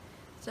does,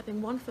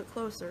 stepping 1 foot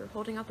closer,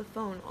 holding out the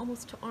phone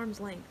almost to arm's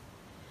length.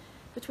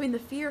 Between the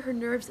fear her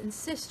nerves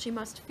insist she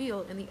must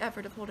feel and the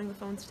effort of holding the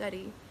phone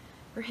steady,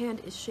 her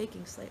hand is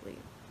shaking slightly.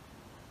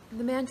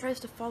 The man tries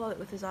to follow it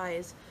with his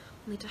eyes,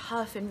 only to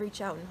huff and reach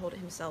out and hold it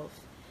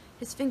himself.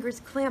 His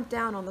fingers clamp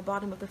down on the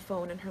bottom of the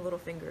phone and her little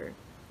finger.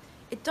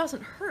 It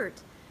doesn't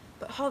hurt,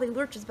 but Holly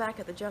lurches back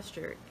at the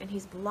gesture, and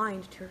he's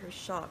blind to her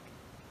shock.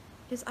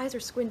 His eyes are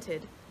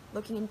squinted,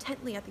 looking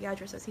intently at the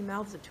address as he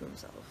mouths it to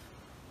himself.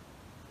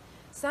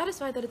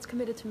 Satisfied that it's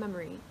committed to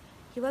memory,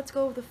 he lets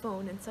go of the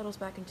phone and settles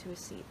back into his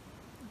seat.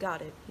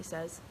 Got it, he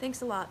says.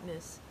 Thanks a lot,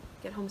 miss.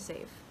 Get home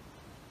safe.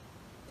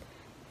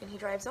 And he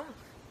drives off.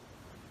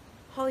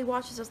 Holly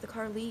watches as the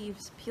car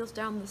leaves, peels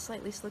down the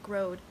slightly slick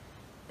road,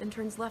 and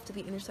turns left at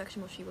the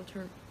intersection where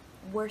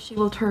she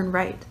will turn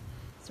right.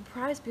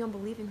 Surprised beyond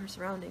believing her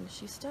surroundings,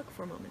 she stuck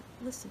for a moment,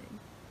 listening.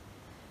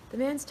 The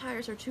man's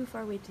tires are too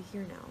far away to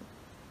hear now,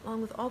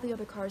 along with all the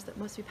other cars that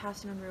must be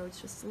passing on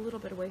roads just a little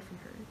bit away from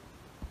her.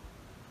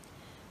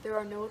 There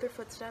are no other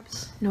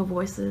footsteps, no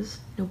voices,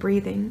 no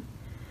breathing.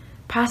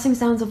 Passing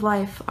sounds of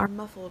life are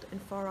muffled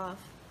and far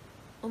off.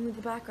 Only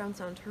the background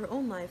sound to her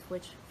own life,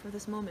 which, for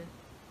this moment,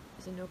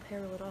 is in no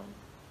peril at all.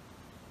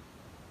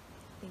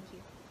 Thank you.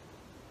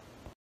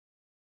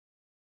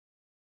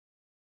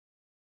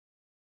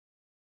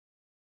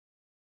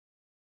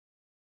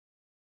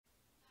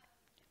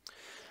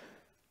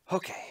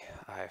 Okay,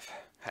 I've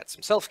had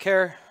some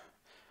self-care.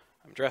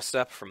 I'm dressed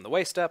up from the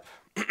waist up.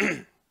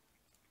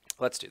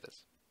 Let's do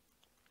this.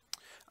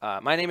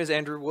 My name is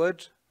Andrew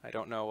Wood. I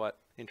don't know what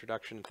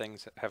introduction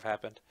things have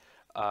happened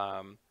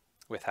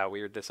with how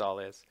weird this all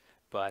is,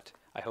 but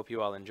I hope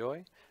you all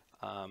enjoy.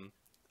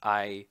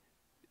 I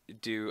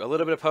do a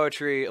little bit of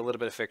poetry, a little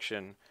bit of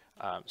fiction,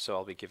 so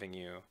I'll be giving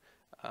you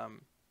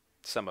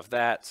some of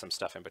that, some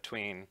stuff in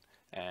between,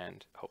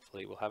 and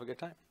hopefully we'll have a good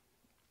time.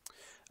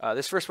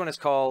 This first one is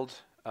called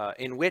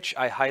In Which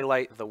I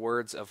Highlight the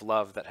Words of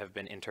Love That Have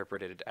Been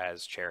Interpreted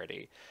as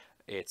Charity.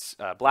 It's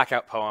a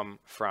blackout poem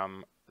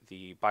from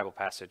the Bible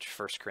passage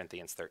 1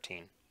 Corinthians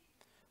 13.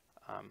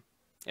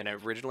 And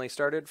it originally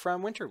started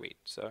from Winterweed,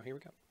 so here we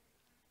go.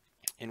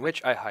 In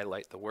which I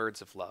highlight the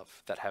words of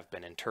love that have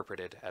been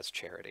interpreted as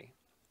charity.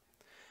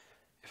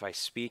 If I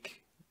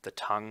speak the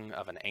tongue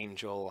of an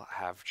angel,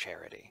 have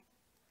charity.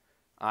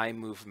 I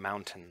move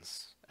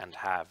mountains and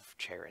have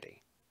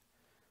charity.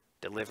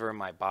 Deliver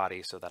my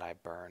body so that I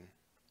burn.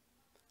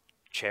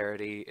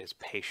 Charity is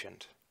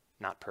patient,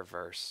 not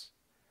perverse.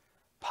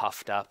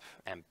 Puffed up,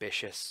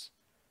 ambitious,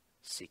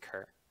 seek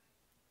her.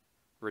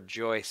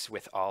 Rejoice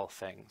with all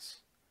things.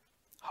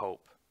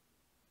 Hope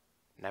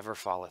never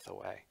falleth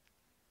away.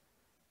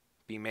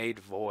 Be made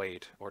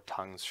void, or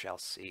tongues shall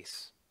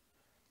cease.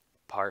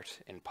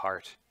 Part in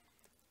part,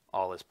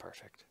 all is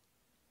perfect.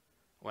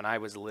 When I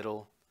was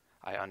little,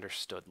 I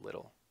understood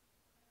little.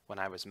 When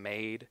I was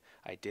made,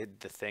 I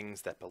did the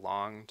things that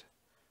belonged.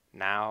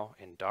 Now,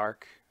 in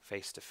dark,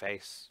 face to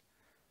face,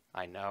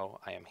 I know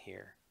I am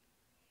here.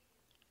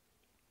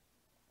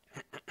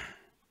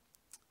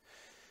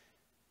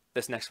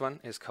 This next one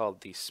is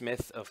called The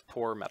Smith of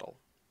Poor Metal.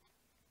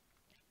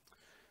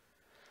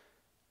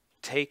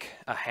 Take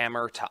a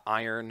hammer to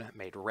iron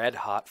made red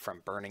hot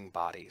from burning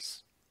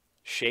bodies.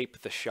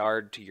 Shape the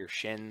shard to your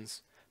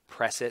shins,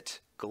 press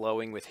it,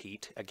 glowing with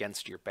heat,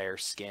 against your bare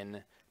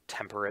skin,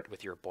 temper it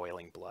with your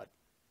boiling blood.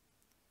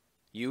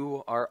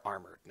 You are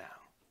armored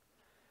now,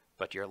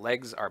 but your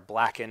legs are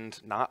blackened,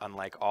 not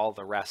unlike all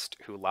the rest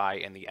who lie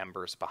in the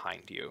embers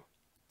behind you.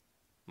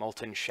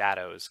 Molten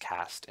shadows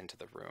cast into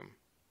the room.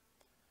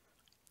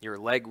 Your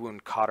leg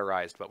wound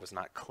cauterized but was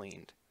not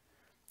cleaned.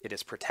 It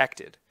is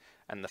protected,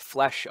 and the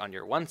flesh on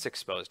your once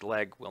exposed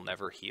leg will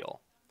never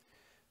heal.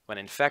 When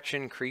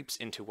infection creeps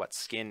into what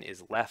skin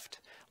is left,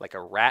 like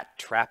a rat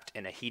trapped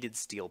in a heated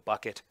steel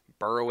bucket,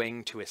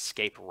 burrowing to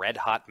escape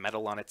red-hot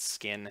metal on its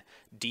skin,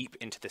 deep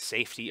into the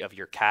safety of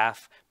your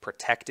calf,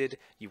 protected,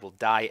 you will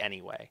die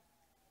anyway.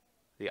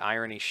 The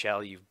irony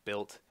shell you've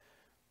built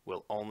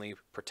will only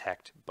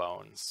protect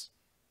bones,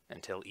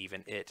 until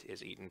even it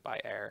is eaten by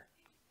air.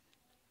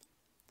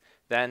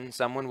 Then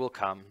someone will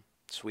come,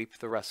 sweep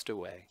the rust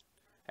away,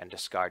 and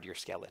discard your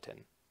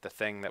skeleton, the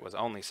thing that was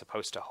only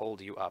supposed to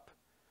hold you up,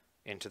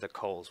 into the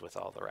coals with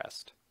all the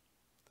rest.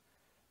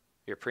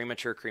 Your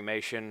premature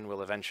cremation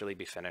will eventually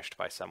be finished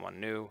by someone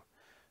new,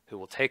 who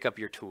will take up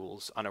your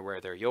tools,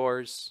 unaware they're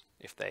yours,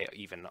 if they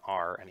even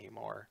are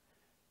anymore,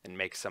 and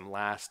make some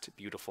last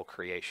beautiful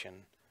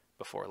creation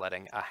before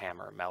letting a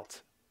hammer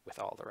melt with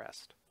all the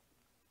rest.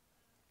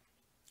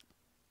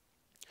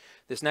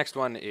 This next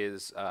one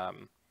is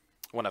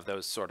one of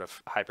those sort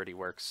of hybridy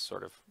works,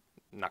 sort of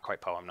not quite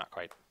poem, not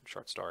quite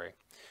short story.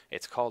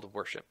 It's called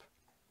Worship.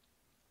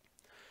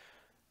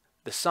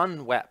 The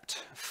sun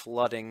wept,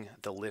 flooding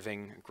the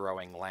living,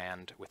 growing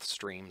land with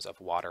streams of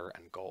water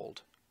and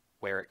gold,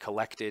 where it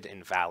collected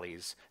in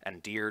valleys,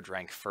 and deer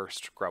drank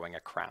first, growing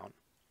a crown.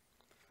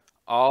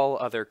 All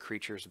other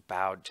creatures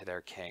bowed to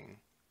their king,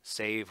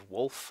 save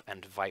wolf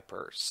and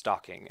viper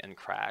stalking in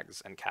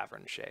crags and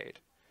cavern shade.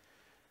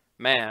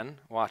 Man,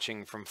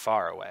 watching from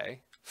far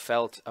away,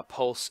 felt a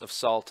pulse of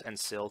salt and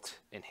silt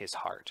in his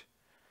heart.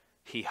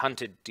 He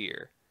hunted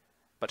deer,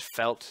 but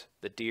felt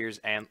the deer's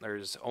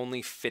antlers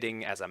only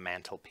fitting as a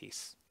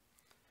mantelpiece.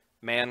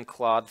 Man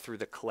clawed through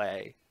the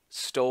clay,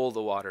 stole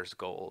the water's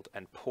gold,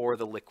 and poured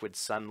the liquid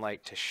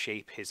sunlight to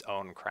shape his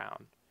own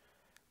crown.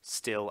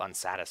 Still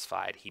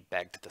unsatisfied, he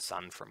begged the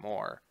sun for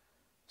more,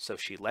 so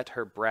she let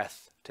her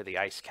breath to the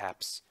ice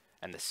caps,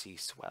 and the sea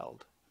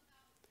swelled.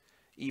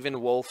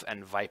 Even wolf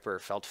and viper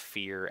felt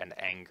fear and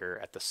anger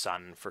at the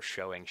sun for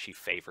showing she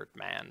favored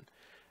man,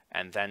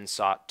 and then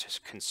sought to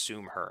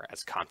consume her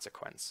as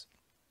consequence.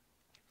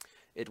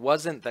 It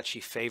wasn't that she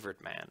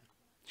favored man,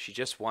 she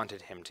just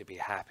wanted him to be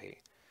happy,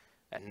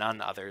 and none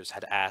others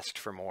had asked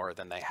for more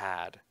than they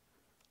had.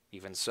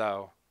 Even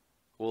so,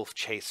 wolf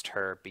chased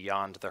her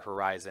beyond the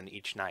horizon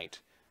each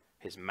night,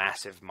 his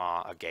massive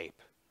maw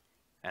agape,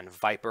 and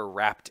viper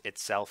wrapped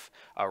itself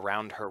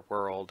around her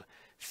world,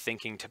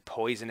 thinking to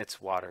poison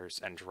its waters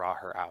and draw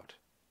her out.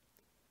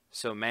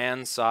 So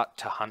man sought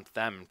to hunt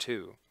them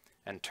too,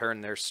 and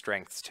turn their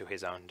strengths to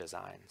his own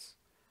designs.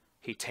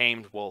 He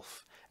tamed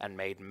wolf and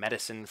made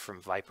medicine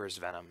from viper's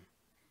venom.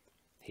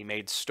 He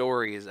made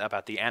stories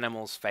about the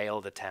animal's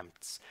failed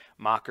attempts,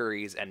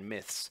 mockeries and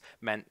myths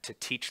meant to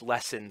teach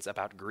lessons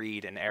about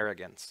greed and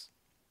arrogance.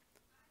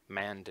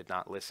 Man did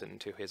not listen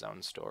to his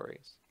own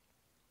stories.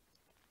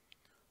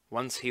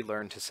 Once he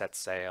learned to set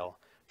sail,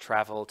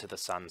 travel to the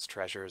sun's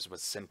treasures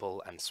was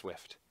simple and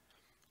swift.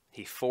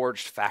 He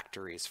forged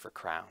factories for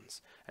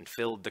crowns and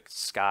filled the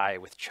sky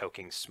with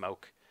choking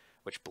smoke,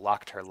 which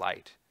blocked her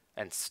light,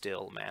 and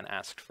still man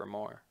asked for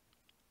more.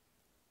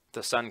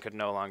 The sun could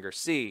no longer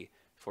see,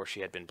 for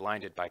she had been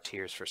blinded by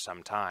tears for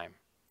some time.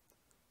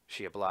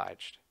 She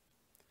obliged.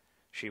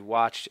 She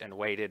watched and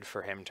waited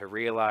for him to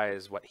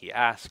realize what he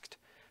asked,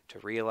 to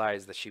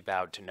realize that she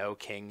bowed to no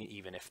king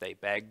even if they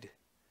begged.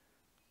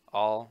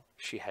 All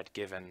she had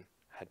given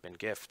had been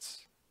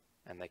gifts,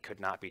 and they could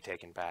not be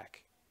taken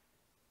back.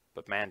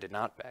 But man did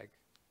not beg.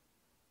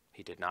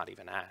 He did not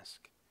even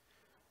ask.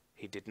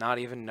 He did not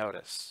even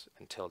notice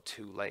until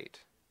too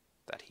late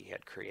that he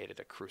had created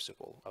a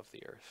crucible of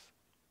the earth.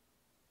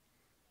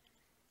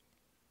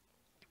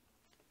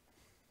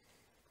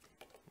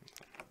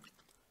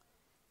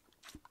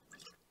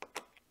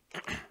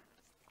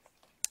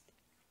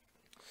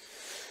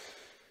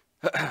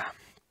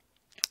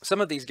 Some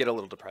of these get a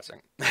little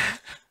depressing.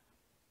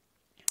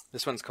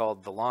 This one's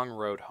called The Long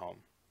Road Home.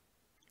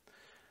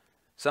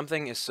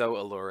 Something is so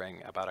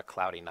alluring about a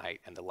cloudy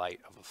night and the light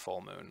of a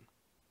full moon.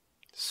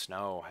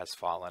 Snow has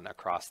fallen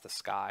across the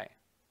sky.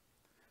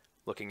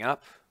 Looking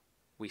up,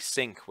 we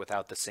sink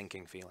without the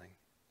sinking feeling.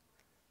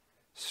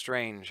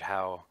 Strange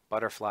how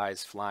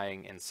butterflies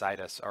flying inside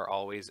us are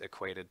always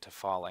equated to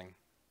falling.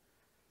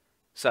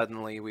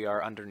 Suddenly we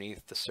are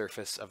underneath the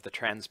surface of the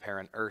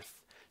transparent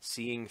earth,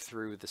 seeing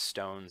through the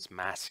stone's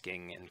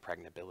masking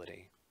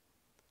impregnability.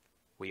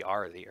 We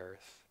are the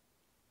earth.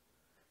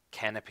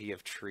 Canopy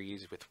of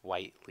trees with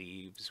white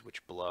leaves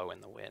which blow in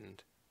the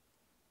wind.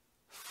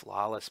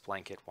 Flawless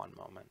blanket one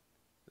moment.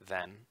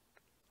 Then,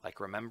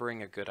 like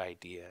remembering a good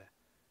idea,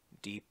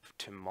 deep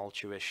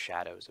tumultuous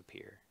shadows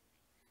appear.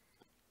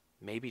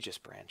 Maybe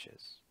just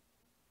branches.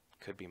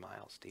 Could be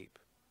miles deep.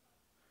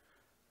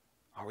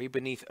 Are we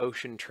beneath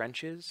ocean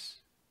trenches?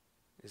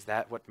 Is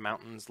that what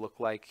mountains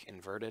look like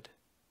inverted?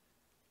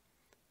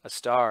 A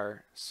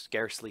star,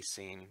 scarcely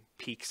seen,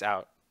 peeks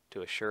out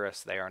to assure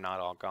us they are not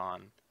all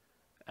gone,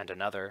 and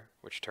another,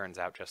 which turns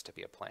out just to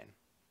be a plane.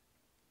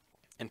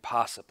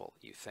 Impossible,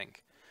 you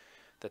think,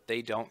 that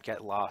they don't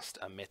get lost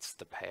amidst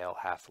the pale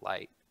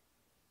half-light,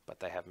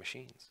 but they have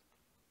machines.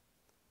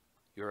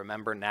 You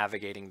remember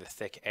navigating the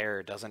thick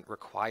air doesn't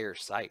require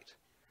sight.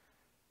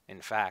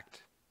 In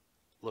fact,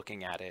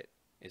 looking at it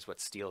is what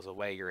steals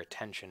away your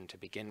attention to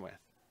begin with.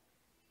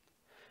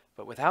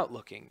 But without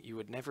looking, you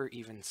would never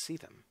even see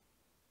them.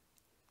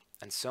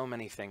 And so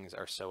many things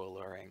are so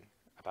alluring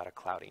about a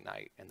cloudy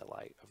night in the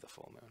light of the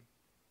full moon.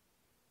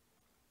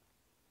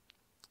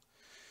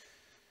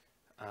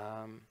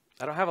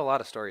 I don't have a lot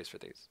of stories for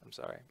these, I'm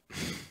sorry.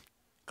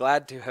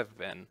 Glad to have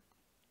been.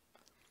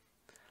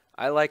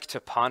 I like to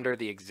ponder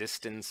the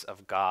existence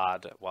of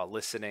God while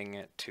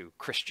listening to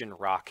Christian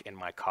rock in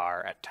my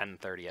car at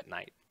 10:30 at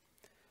night.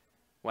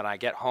 When I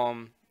get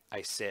home,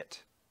 I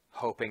sit,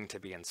 hoping to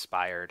be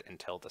inspired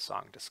until the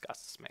song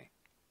disgusts me.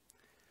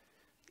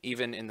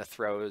 Even in the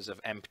throes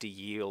of empty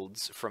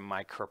yields from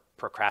my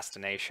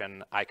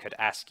procrastination, I could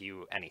ask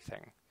you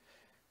anything.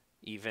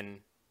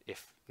 Even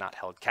if not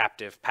held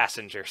captive,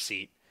 passenger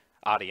seat,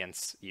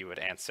 audience, you would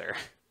answer.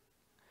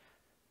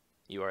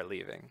 You are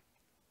leaving.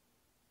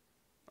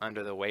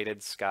 Under the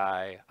weighted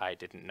sky, I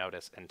didn't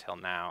notice until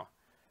now.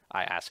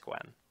 I ask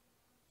when.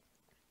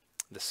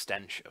 The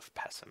stench of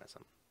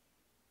pessimism.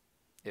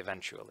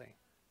 Eventually.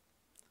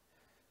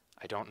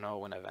 I don't know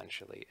when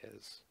eventually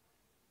is.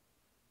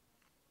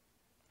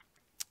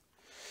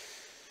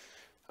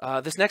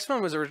 This next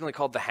one was originally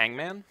called The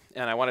Hangman,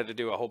 and I wanted to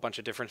do a whole bunch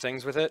of different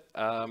things with it,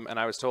 and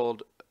I was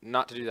told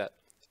not to do that.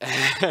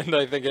 And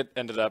I think it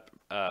ended up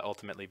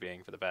ultimately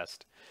being for the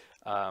best.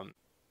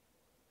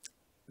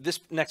 This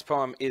next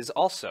poem is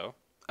also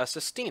a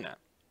sestina,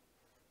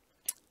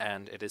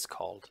 and it is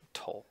called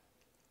Toll.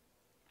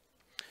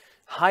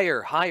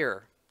 Higher,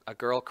 higher, a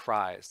girl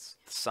cries,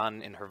 the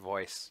sun in her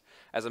voice,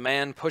 as a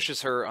man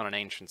pushes her on an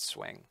ancient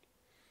swing.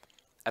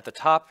 At the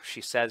top,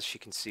 she says she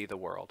can see the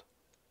world.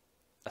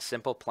 A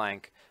simple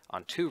plank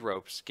on 2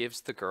 ropes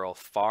gives the girl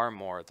far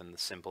more than the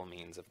simple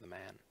means of the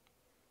man.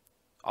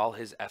 All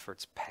his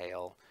efforts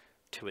pale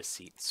to a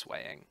seat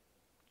swaying.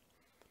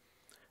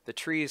 The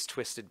tree's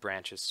twisted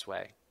branches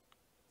sway.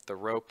 The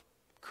rope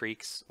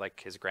creaks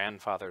like his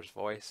grandfather's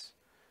voice.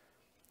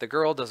 The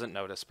girl doesn't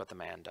notice, but the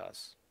man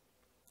does.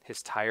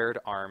 His tired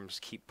arms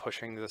keep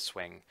pushing the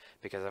swing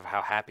because of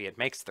how happy it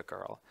makes the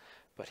girl,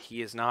 but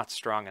he is not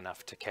strong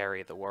enough to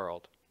carry the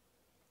world.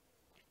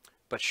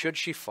 But should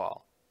she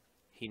fall,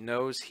 He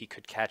knows he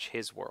could catch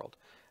his world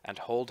and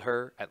hold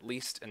her at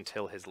least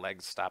until his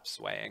legs stop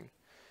swaying.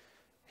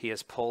 He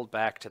is pulled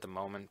back to the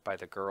moment by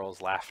the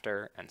girl's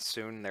laughter, and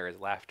soon there is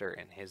laughter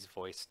in his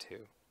voice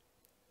too.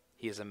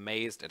 He is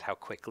amazed at how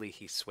quickly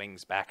he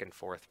swings back and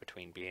forth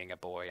between being a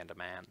boy and a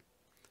man.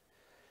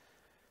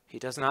 He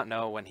does not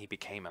know when he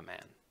became a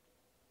man.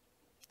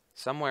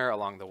 Somewhere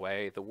along the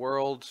way, the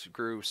world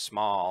grew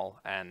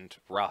small and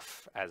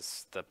rough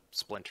as the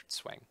splintered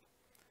swing.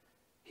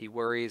 He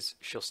worries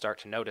she'll start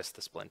to notice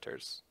the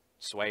splinters,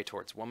 sway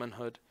towards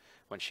womanhood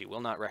when she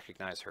will not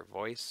recognize her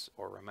voice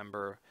or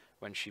remember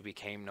when she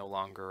became no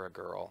longer a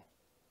girl.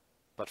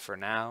 But for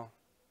now,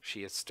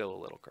 she is still a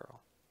little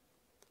girl.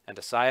 And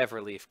a sigh of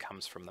relief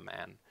comes from the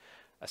man,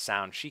 a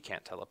sound she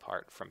can't tell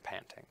apart from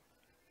panting.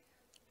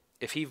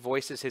 If he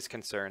voices his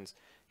concerns,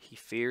 he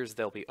fears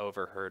they'll be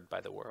overheard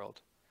by the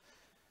world.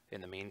 In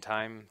the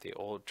meantime, the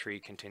old tree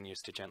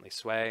continues to gently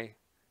sway,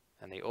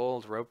 and the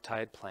old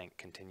rope-tied plank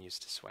continues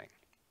to swing.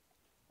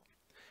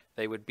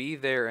 They would be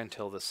there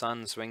until the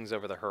sun swings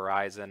over the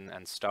horizon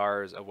and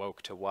stars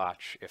awoke to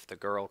watch if the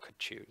girl could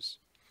choose.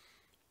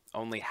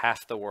 Only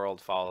half the world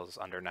falls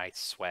under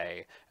night's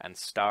sway, and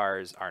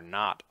stars are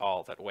not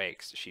all that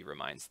wakes, she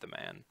reminds the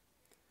man.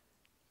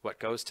 What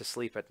goes to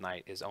sleep at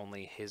night is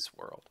only his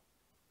world.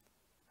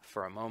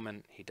 For a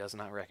moment, he does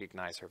not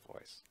recognize her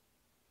voice.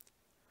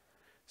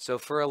 So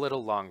for a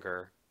little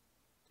longer,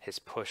 his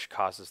push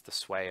causes the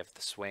sway of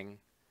the swing,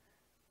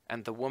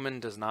 and the woman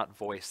does not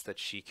voice that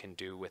she can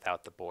do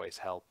without the boy's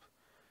help,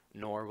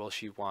 nor will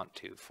she want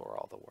to for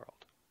all the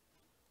world.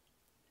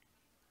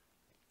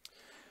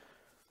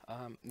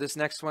 This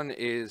next one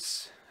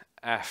is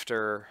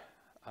after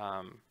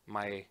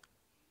my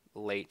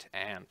late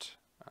aunt.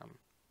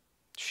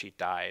 She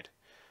died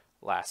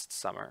last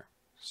summer,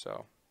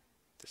 so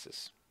this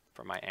is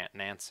from my Aunt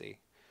Nancy.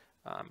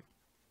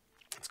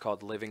 It's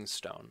called Living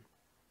Stone.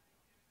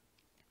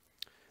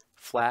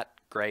 Flat,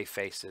 gray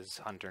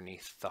faces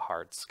underneath the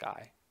hard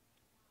sky,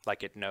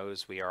 like it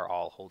knows we are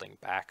all holding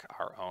back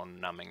our own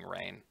numbing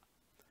rain.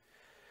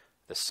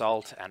 The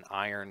salt and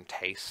iron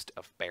taste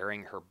of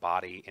bearing her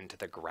body into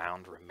the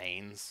ground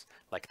remains,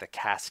 like the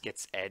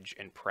casket's edge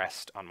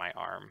impressed on my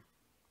arm.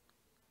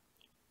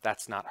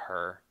 That's not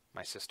her,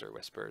 my sister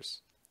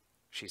whispers.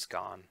 She's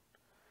gone.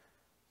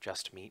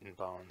 Just meat and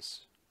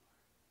bones.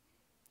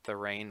 The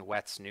rain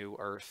wets new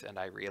earth, and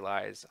I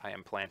realize I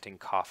am planting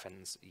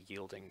coffins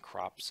yielding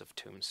crops of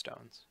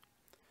tombstones.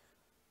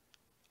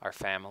 Our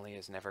family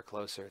is never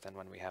closer than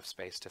when we have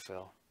space to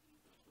fill.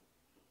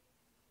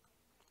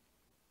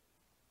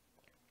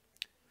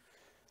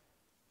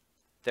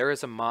 There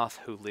is a moth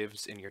who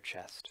lives in your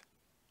chest.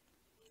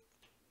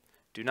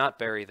 Do not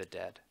bury the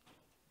dead.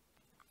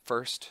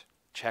 First,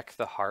 check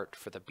the heart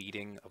for the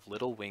beating of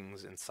little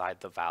wings inside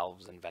the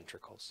valves and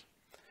ventricles.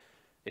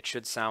 It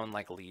should sound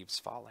like leaves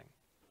falling.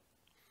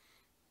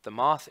 The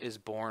moth is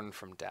born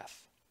from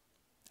death.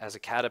 As a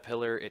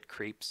caterpillar, it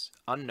creeps,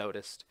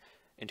 unnoticed,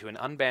 into an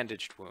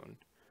unbandaged wound.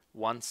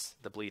 Once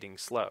the bleeding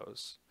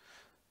slows,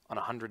 on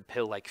 100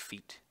 pill-like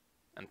feet,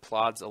 and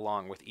plods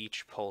along with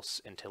each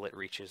pulse until it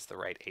reaches the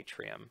right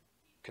atrium,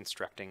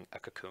 constructing a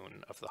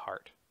cocoon of the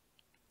heart.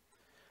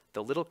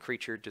 The little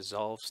creature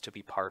dissolves to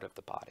be part of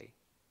the body.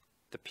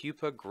 The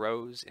pupa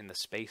grows in the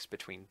space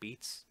between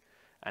beats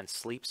and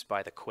sleeps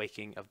by the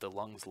quaking of the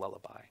lungs'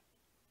 lullaby.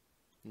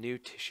 New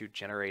tissue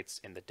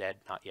generates in the dead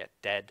not yet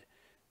dead,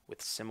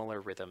 with similar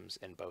rhythms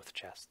in both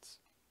chests.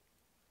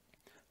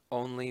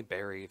 Only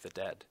bury the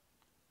dead.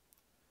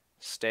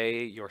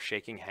 Stay your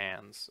shaking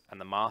hands,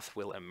 and the moth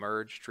will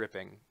emerge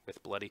dripping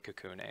with bloody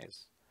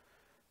cocoons.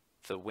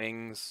 The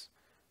wings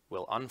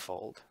will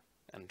unfold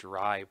and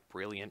dry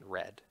brilliant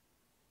red,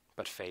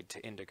 but fade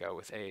to indigo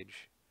with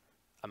age,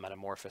 a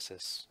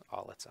metamorphosis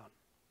all its own.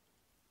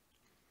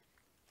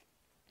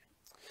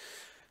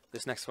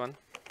 This next one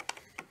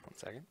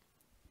second,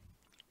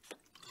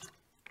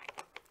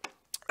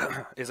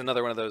 is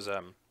another one of those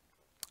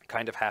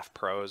kind of half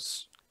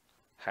prose,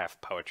 half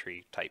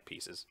poetry type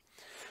pieces.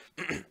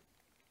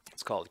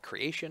 It's called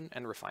Creation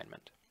and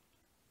Refinement.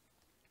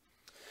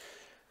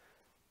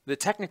 The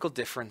technical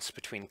difference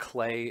between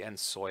clay and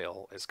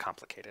soil is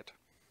complicated.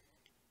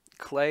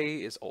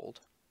 Clay is old.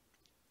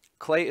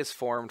 Clay is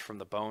formed from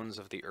the bones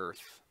of the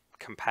earth,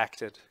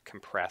 compacted,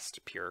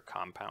 compressed, pure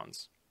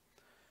compounds.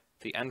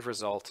 The end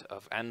result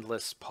of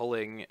endless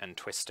pulling and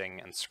twisting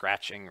and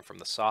scratching from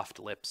the soft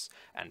lips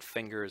and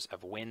fingers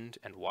of wind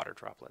and water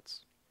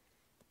droplets.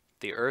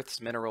 The earth's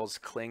minerals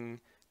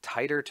cling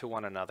tighter to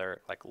one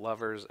another like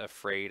lovers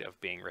afraid of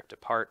being ripped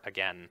apart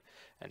again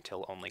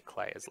until only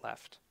clay is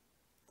left.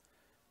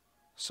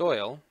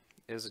 Soil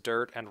is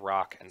dirt and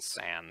rock and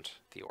sand,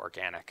 the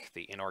organic,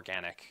 the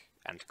inorganic,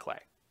 and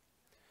clay.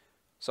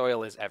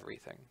 Soil is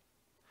everything.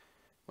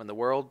 When the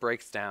world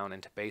breaks down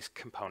into base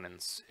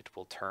components, it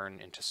will turn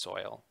into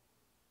soil.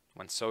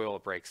 When soil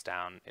breaks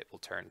down, it will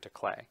turn to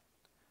clay.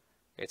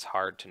 It's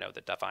hard to know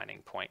the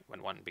defining point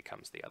when one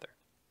becomes the other.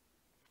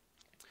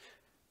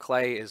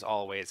 Clay is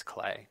always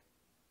clay.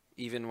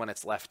 even when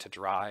it's left to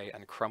dry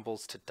and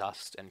crumbles to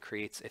dust and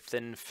creates a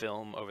thin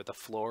film over the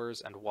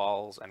floors and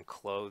walls and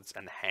clothes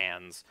and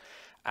hands.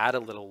 Add a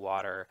little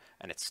water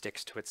and it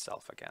sticks to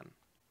itself again.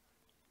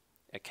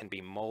 It can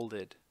be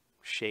molded,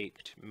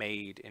 shaped,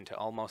 made into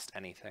almost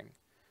anything.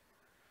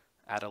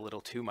 Add a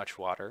little too much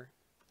water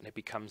and it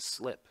becomes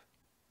slip,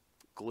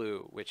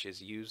 glue, which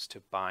is used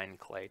to bind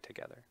clay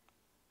together.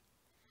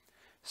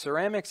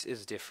 Ceramics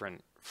is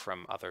different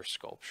from other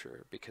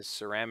sculpture because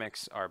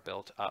ceramics are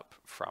built up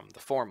from the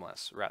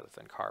formless rather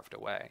than carved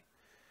away.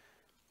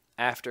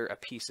 After a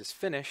piece is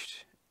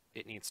finished,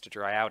 it needs to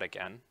dry out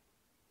again,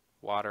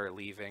 water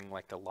leaving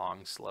like the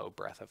long, slow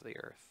breath of the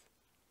earth.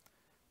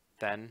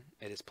 Then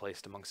it is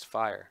placed amongst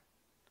fire.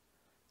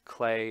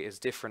 Clay is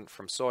different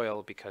from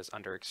soil because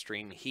under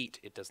extreme heat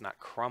it does not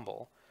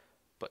crumble,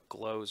 but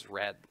glows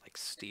red like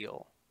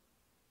steel,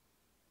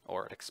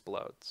 or it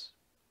explodes.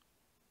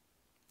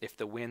 If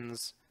the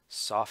wind's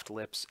soft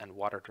lips and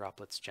water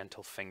droplets'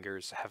 gentle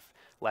fingers have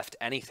left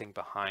anything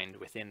behind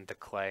within the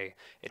clay,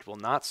 it will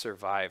not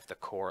survive the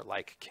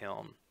core-like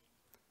kiln.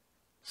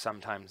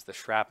 Sometimes the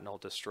shrapnel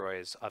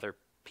destroys other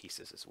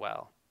pieces as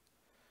well.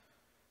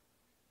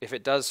 If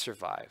it does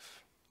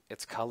survive,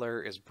 its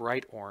color is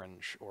bright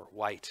orange or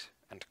white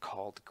and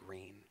called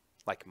green,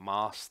 like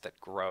moss that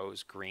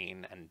grows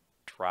green and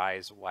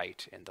dries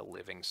white in the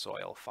living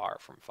soil far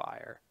from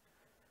fire.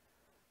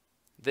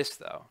 This,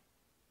 though,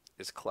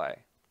 is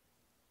clay.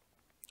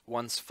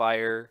 Once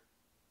fired,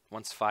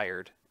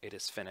 it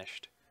is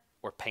finished,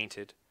 or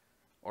painted,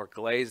 or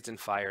glazed and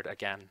fired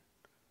again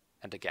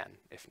and again,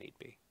 if need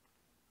be.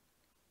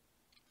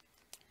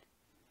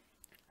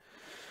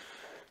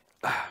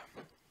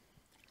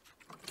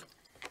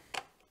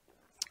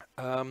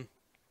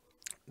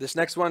 This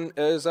next one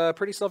is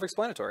pretty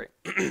self-explanatory.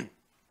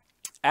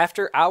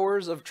 After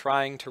hours of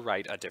trying to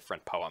write a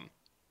different poem.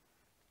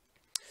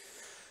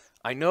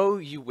 I know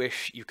you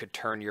wish you could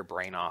turn your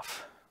brain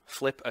off,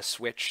 flip a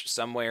switch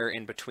somewhere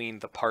in between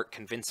the part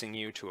convincing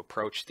you to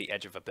approach the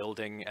edge of a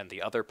building and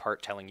the other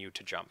part telling you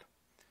to jump.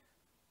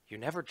 You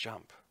never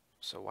jump,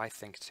 so why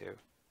think to?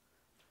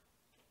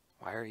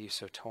 Why are you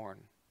so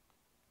torn?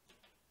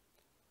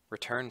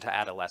 Return to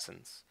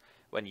adolescence,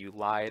 when you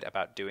lied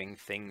about doing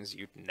things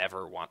you'd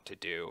never want to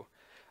do,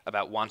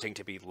 about wanting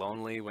to be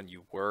lonely when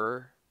you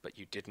were, but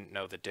you didn't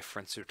know the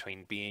difference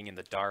between being in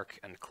the dark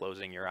and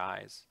closing your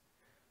eyes.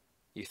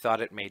 You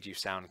thought it made you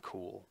sound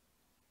cool.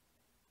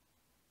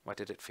 What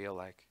did it feel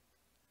like?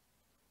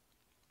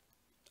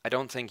 I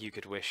don't think you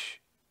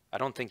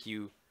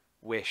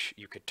wish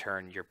you could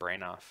turn your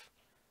brain off,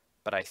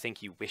 but I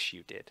think you wish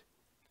you did.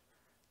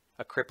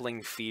 A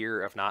crippling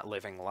fear of not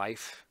living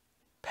life,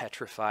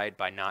 petrified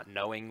by not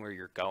knowing where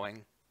you're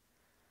going.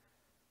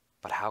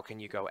 But how can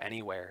you go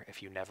anywhere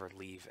if you never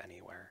leave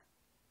anywhere?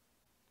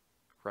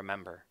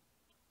 Remember,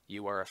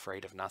 you are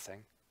afraid of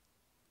nothing,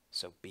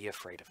 so be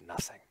afraid of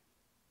nothing.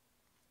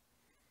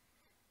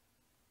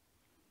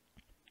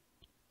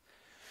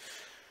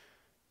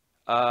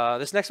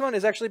 This next one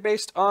is actually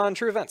based on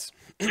true events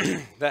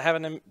that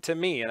happened to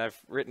me, and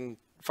I've written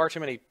far too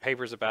many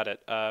papers about it.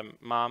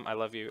 Mom, I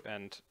love you,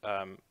 and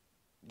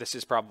this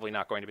is probably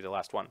not going to be the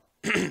last one.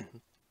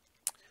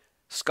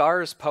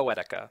 Scars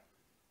Poetica.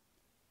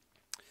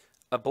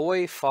 A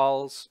boy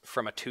falls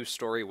from a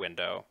 2-story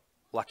window,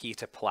 lucky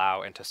to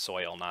plow into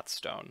soil, not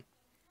stone.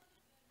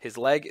 His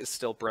leg is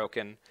still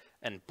broken,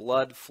 and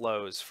blood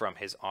flows from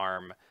his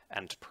arm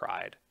and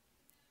pride.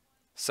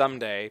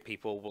 Someday,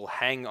 people will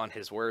hang on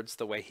his words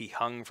the way he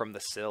hung from the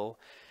sill,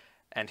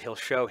 and he'll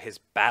show his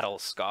battle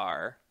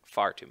scar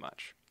far too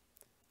much.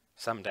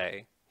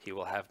 Someday, he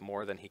will have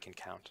more than he can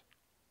count.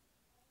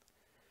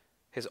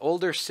 His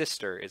older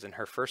sister is in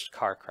her first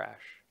car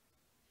crash.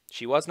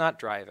 She was not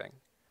driving,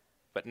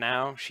 but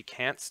now she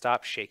can't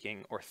stop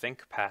shaking or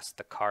think past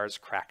the car's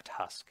cracked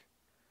husk.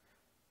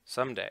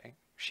 Someday,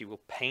 she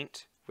will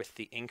paint with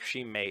the ink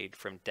she made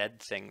from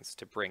dead things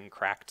to bring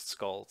cracked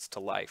skulls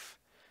to life.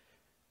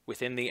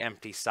 Within the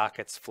empty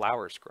sockets,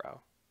 flowers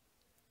grow.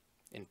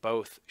 In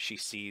both, she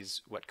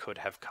sees what could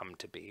have come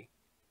to be.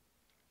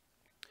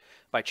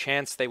 By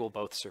chance, they will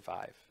both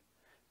survive.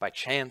 By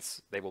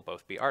chance, they will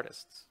both be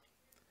artists.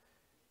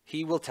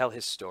 He will tell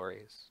his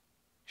stories.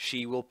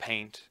 She will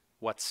paint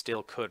what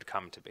still could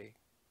come to be.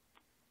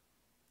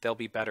 They'll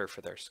be better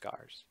for their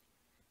scars.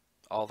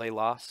 All they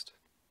lost?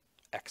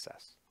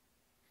 Excess.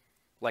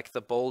 Like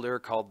the boulder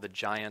called the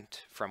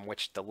giant from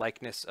which the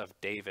likeness of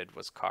David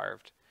was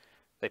carved,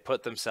 they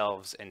put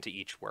themselves into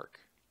each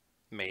work,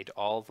 made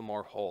all the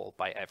more whole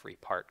by every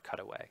part cut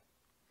away.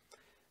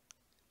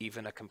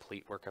 Even a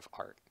complete work of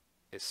art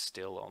is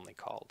still only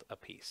called a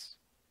piece.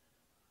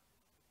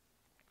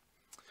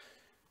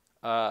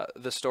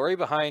 The story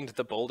behind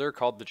the boulder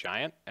called the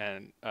giant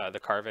and the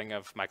carving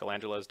of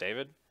Michelangelo's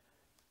David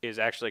is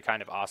actually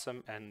kind of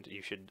awesome, and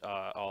you should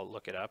all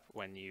look it up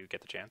when you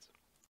get the chance.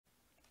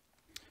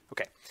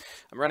 Okay,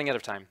 I'm running out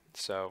of time,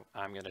 so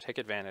I'm going to take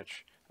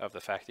advantage of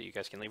the fact that you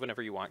guys can leave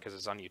whenever you want because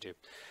it's on YouTube,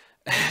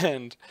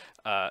 and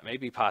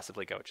maybe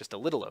possibly go just a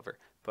little over,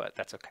 but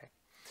that's okay.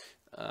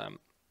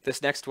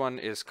 This next one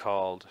is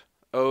called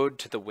Ode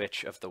to the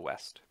Witch of the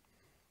West.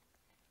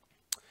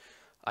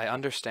 I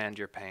understand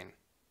your pain.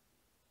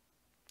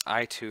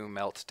 I too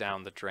melt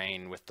down the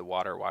drain with the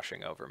water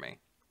washing over me.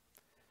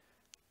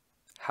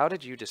 How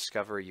did you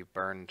discover you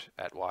burned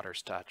at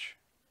water's touch?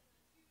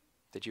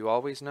 Did you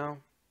always know?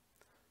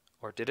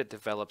 Or did it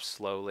develop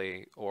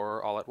slowly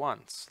or all at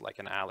once, like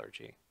an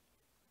allergy?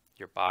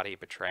 Your body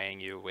betraying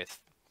you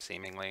with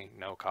seemingly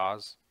no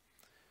cause?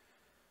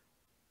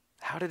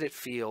 How did it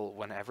feel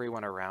when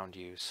everyone around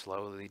you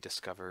slowly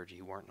discovered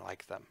you weren't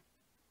like them?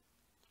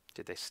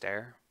 Did they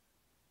stare?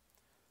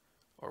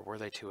 Or were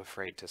they too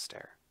afraid to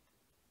stare?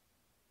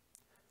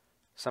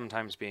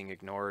 Sometimes being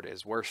ignored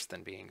is worse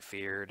than being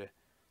feared,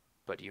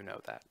 but you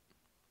know that.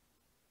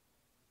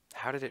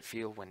 How did it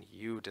feel when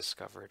you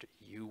discovered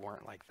you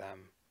weren't like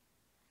them?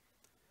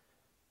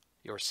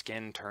 Your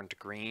skin turned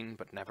green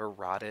but never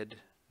rotted,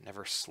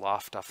 never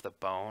sloughed off the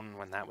bone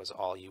when that was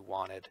all you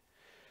wanted.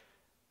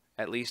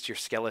 At least your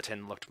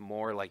skeleton looked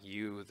more like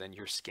you than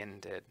your skin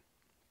did.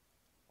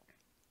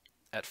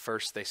 At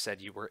first they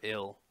said you were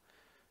ill.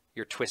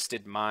 Your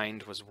twisted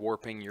mind was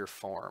warping your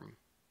form.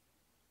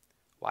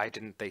 Why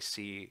didn't they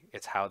see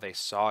it's how they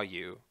saw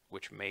you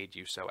which made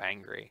you so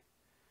angry?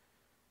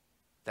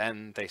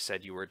 Then they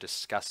said you were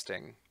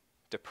disgusting,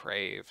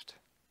 depraved,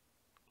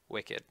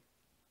 wicked,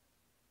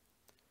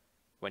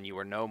 when you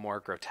were no more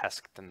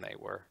grotesque than they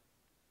were.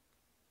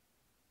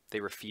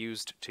 They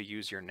refused to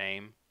use your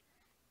name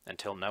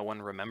until no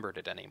one remembered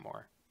it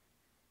anymore.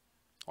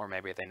 Or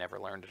maybe they never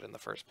learned it in the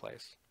first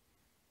place.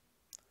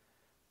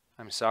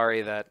 I'm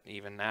sorry that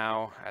even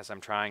now, as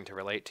I'm trying to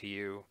relate to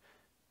you,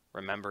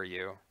 remember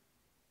you,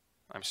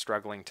 I'm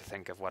struggling to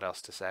think of what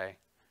else to say.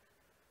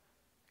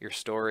 Your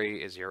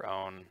story is your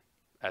own,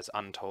 as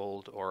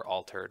untold or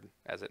altered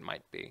as it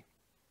might be.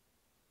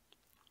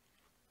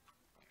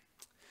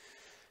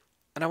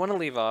 And I want to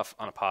leave off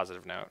on a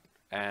positive note,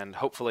 and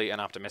hopefully an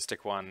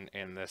optimistic one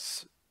in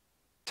this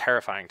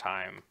terrifying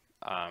time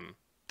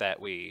that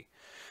we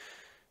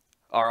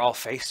are all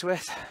faced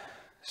with.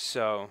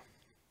 So,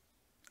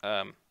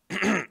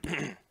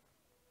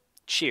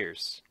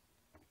 cheers.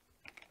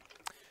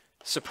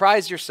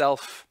 Surprise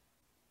yourself,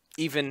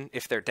 even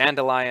if they're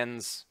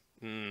dandelions.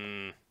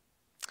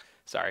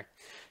 Sorry.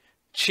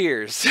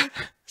 Cheers.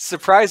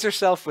 Surprise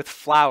yourself with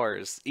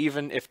flowers,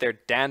 even if they're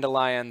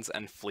dandelions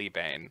and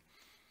fleabane.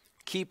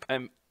 Keep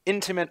an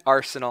intimate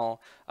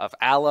arsenal of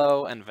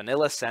aloe and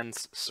vanilla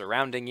scents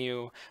surrounding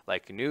you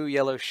like new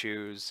yellow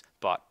shoes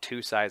bought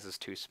 2 sizes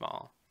too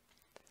small.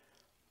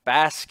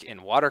 Bask in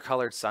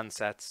watercolored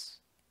sunsets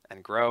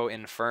and grow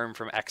infirm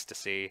from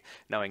ecstasy,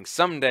 knowing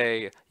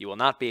someday you will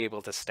not be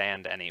able to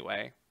stand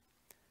anyway.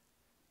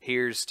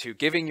 Here's to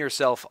giving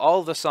yourself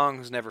all the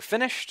songs never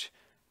finished,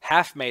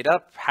 half made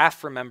up,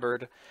 half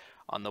remembered,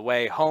 on the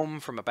way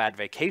home from a bad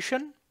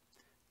vacation,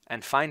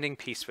 and finding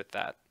peace with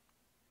that.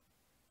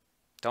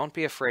 Don't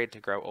be afraid to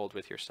grow old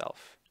with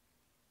yourself.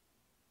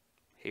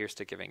 Here's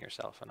to giving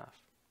yourself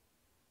enough.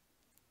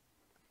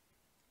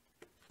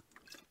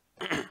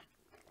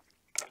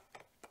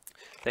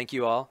 Thank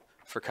you all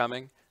for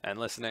coming and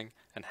listening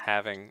and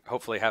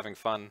hopefully having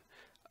fun.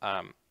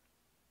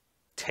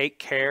 Take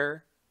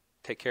care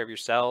of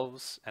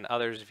yourselves and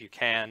others if you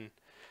can.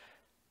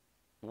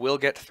 We'll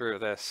get through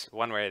this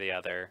one way or the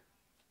other,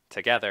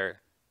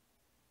 together,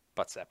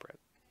 but separate.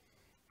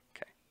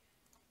 Okay.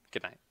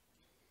 Good night.